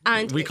 Yeah.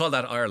 And we call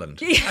that Ireland.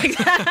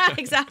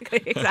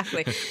 Exactly.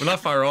 We're not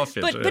far off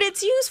yet. But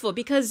it's useful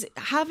because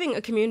having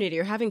a community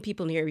or having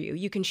people near you,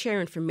 you can share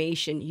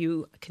information,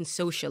 you can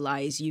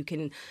socialize, you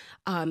can,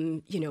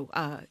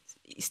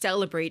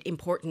 celebrate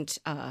important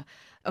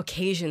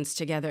occasions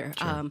together.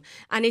 Sure.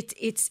 And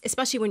it's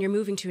especially when you're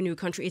moving to a new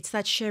country, it's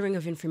that sharing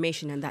of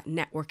information and that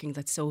networking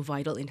that's so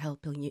vital in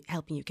helping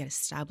you get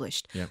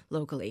established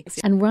locally.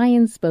 And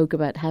Ryan spoke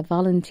about how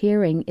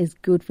volunteering is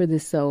good for the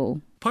soul.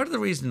 Part of the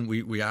reason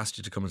we asked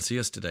you to come and see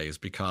us today is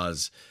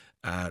because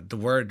the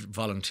word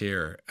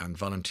volunteer and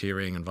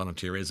volunteering and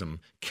volunteerism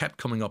kept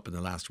coming up in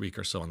the last week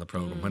or so on the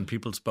programme when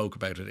people spoke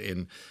about it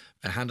in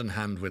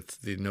hand with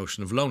the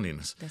notion of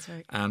loneliness. That's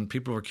right. And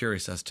people were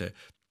curious as to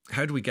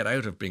how do we get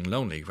out of being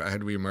lonely? How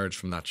do we emerge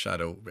from that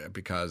shadow?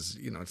 Because,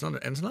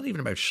 it's not even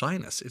about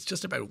shyness. It's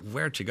just about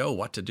where to go,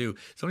 what to do.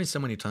 There's only so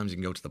many times you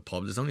can go to the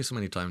pub. There's only so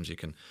many times you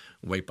can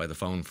wait by the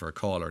phone for a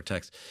call or a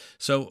text.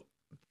 So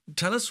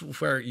tell us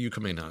where you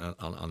come in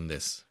on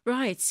this.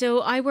 Right.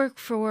 So I work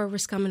for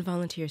Roscommon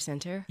Volunteer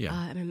Centre. Yeah.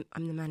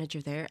 I'm the manager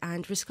there.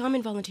 And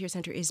Roscommon Volunteer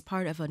Centre is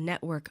part of a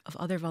network of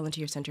other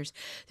volunteer centres.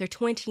 There are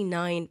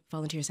 29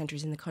 volunteer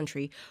centres in the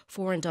country,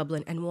 4 in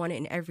Dublin and 1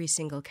 in every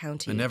single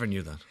county. I never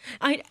knew that.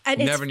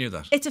 Never knew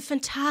that. It's a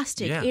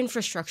fantastic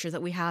infrastructure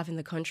that we have in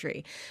the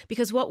country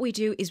because what we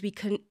do is we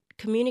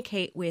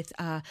communicate with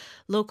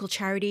local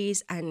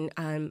charities and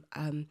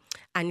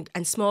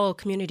small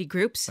community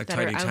groups like that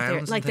are out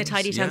there, like the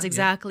Tidy Towns, Yeah.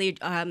 exactly.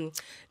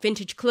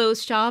 Vintage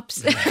clothes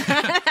shops.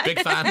 Big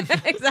fan.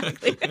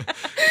 Exactly.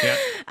 Yeah.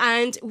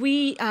 And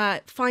we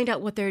find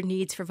out what their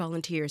needs for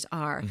volunteers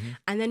are. Mm-hmm.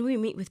 And then we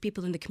meet with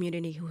people in the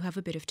community who have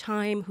a bit of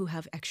time, who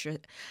have extra,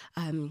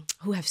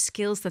 who have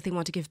skills that they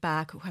want to give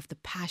back, who have the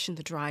passion,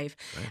 the drive.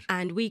 Right.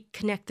 And we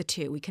connect the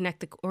two. We connect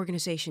the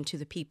organisation to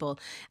the people.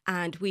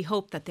 And we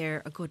hope that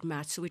they're a good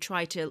match. So we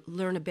try to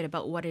learn a bit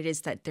about what it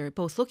is that they're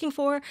both looking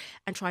for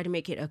and try to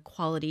make it a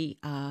quality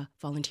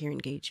volunteer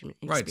engagement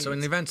experience. Right. So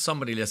in the event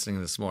somebody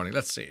listening this morning,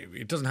 let's say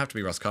it doesn't have to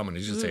be Roscommon.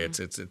 You just say it's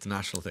a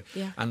national thing,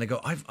 and they go,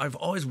 I've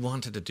always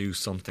wanted to do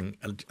something,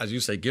 as you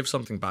say, give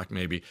something back.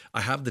 Maybe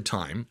I have the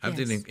time, I have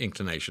the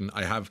inclination.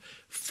 I have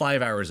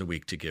 5 hours a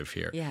week to give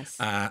here,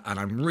 and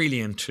I'm really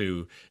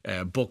into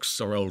books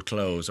or old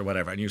clothes or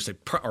whatever. And you say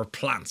or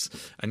plants,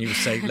 and you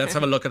say, let's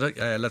have a look at it.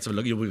 Let's have a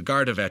look. You will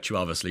guard a vet, you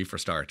obviously, for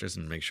starters,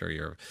 and make sure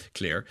you're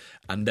clear.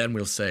 And then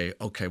we'll say,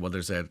 okay, well,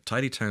 there's a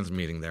Tidy Towns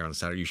meeting there on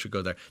Saturday. You should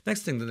go there.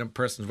 Next thing, the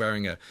person's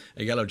wearing a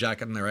yellow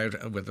jacket and they're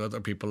out with other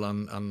people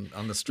on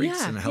the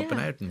streets and helping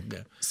out.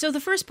 And, So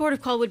the first port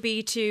of call would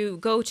be to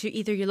go to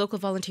either your local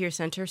volunteer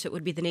centre, so it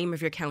would be the name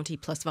of your county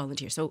plus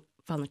volunteer. So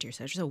volunteer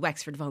centre, so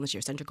Wexford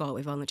Volunteer Centre,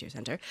 Galway Volunteer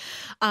Centre,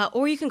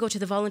 or you can go to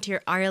the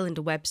Volunteer Ireland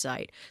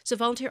website. So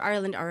Volunteer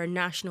Ireland are a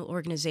national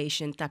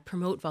organisation that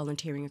promote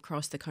volunteering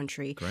across the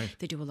country. Great.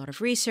 They do a lot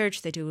of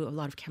research, they do a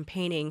lot of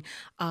campaigning,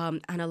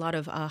 and a lot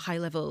of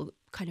high-level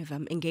kind of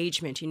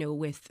engagement,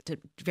 with the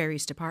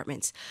various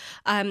departments.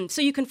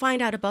 So you can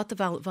find out about the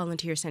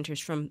volunteer centres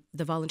from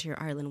the Volunteer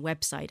Ireland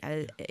website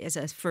as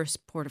a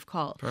first port of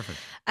call. Perfect.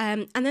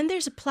 And then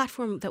there's a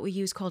platform that we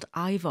use called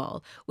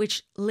iVol,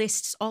 which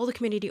lists all the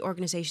community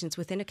organisations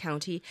within a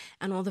county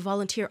and all the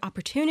volunteer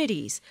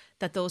opportunities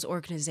that those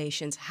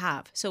organisations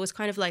have. So it's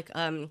kind of like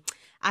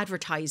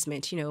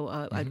advertisement,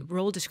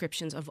 role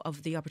descriptions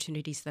of the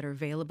opportunities that are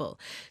available.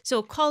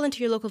 So call into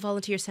your local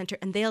volunteer centre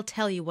and they'll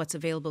tell you what's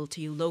available to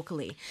you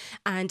locally.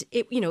 And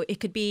it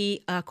could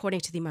be according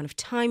to the amount of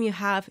time you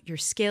have, your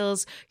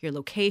skills, your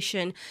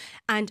location.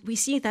 And we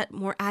see that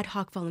more ad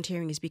hoc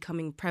volunteering is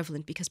becoming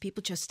prevalent because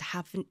people just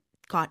haven't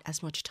got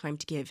as much time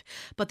to give,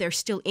 but they're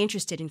still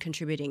interested in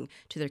contributing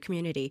to their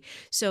community.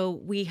 So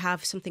we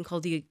have something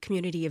called the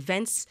Community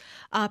Events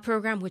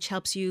program, which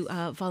helps you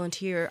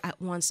volunteer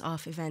at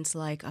once-off events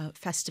like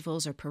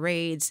festivals or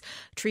parades,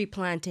 tree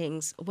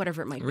plantings,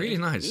 whatever it might be. Really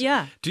nice.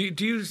 Yeah. Do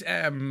you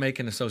make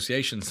an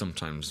association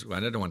sometimes? I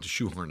don't want to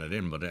shoehorn it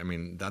in, but I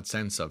mean, that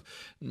sense of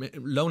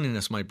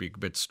loneliness might be a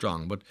bit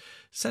strong, but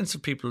sense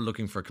of people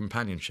looking for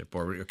companionship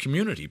or a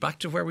community, back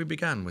to where we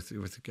began with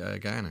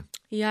Guyana.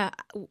 Yeah.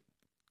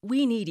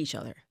 We need each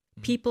other.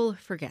 People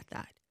forget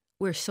that.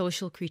 We're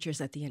social creatures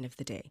at the end of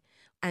the day,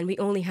 and we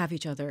only have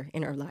each other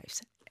in our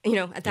lives.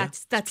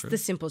 That's the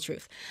simple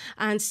truth.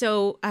 And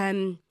so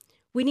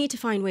we need to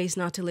find ways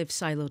not to live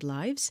siloed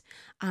lives.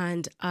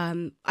 And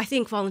I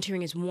think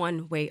volunteering is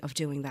one way of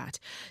doing that.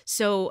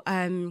 So,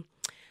 I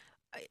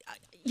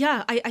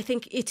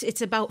think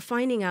it's about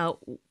finding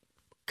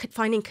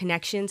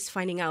connections,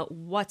 finding out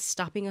what's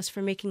stopping us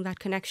from making that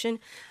connection,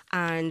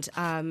 and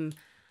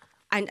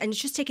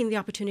just taking the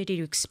opportunity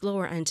to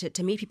explore and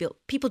to meet people.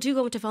 People do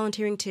go into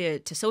volunteering to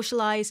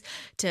socialise,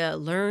 to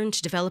learn,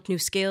 to develop new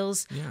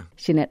skills. Yeah.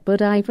 Jeanette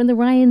Budai from the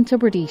Ryan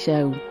Tubridy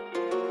Show.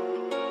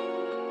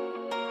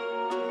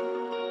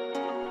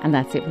 And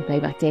that's it for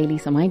Playback Daily,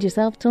 so mind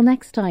yourself till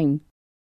next time.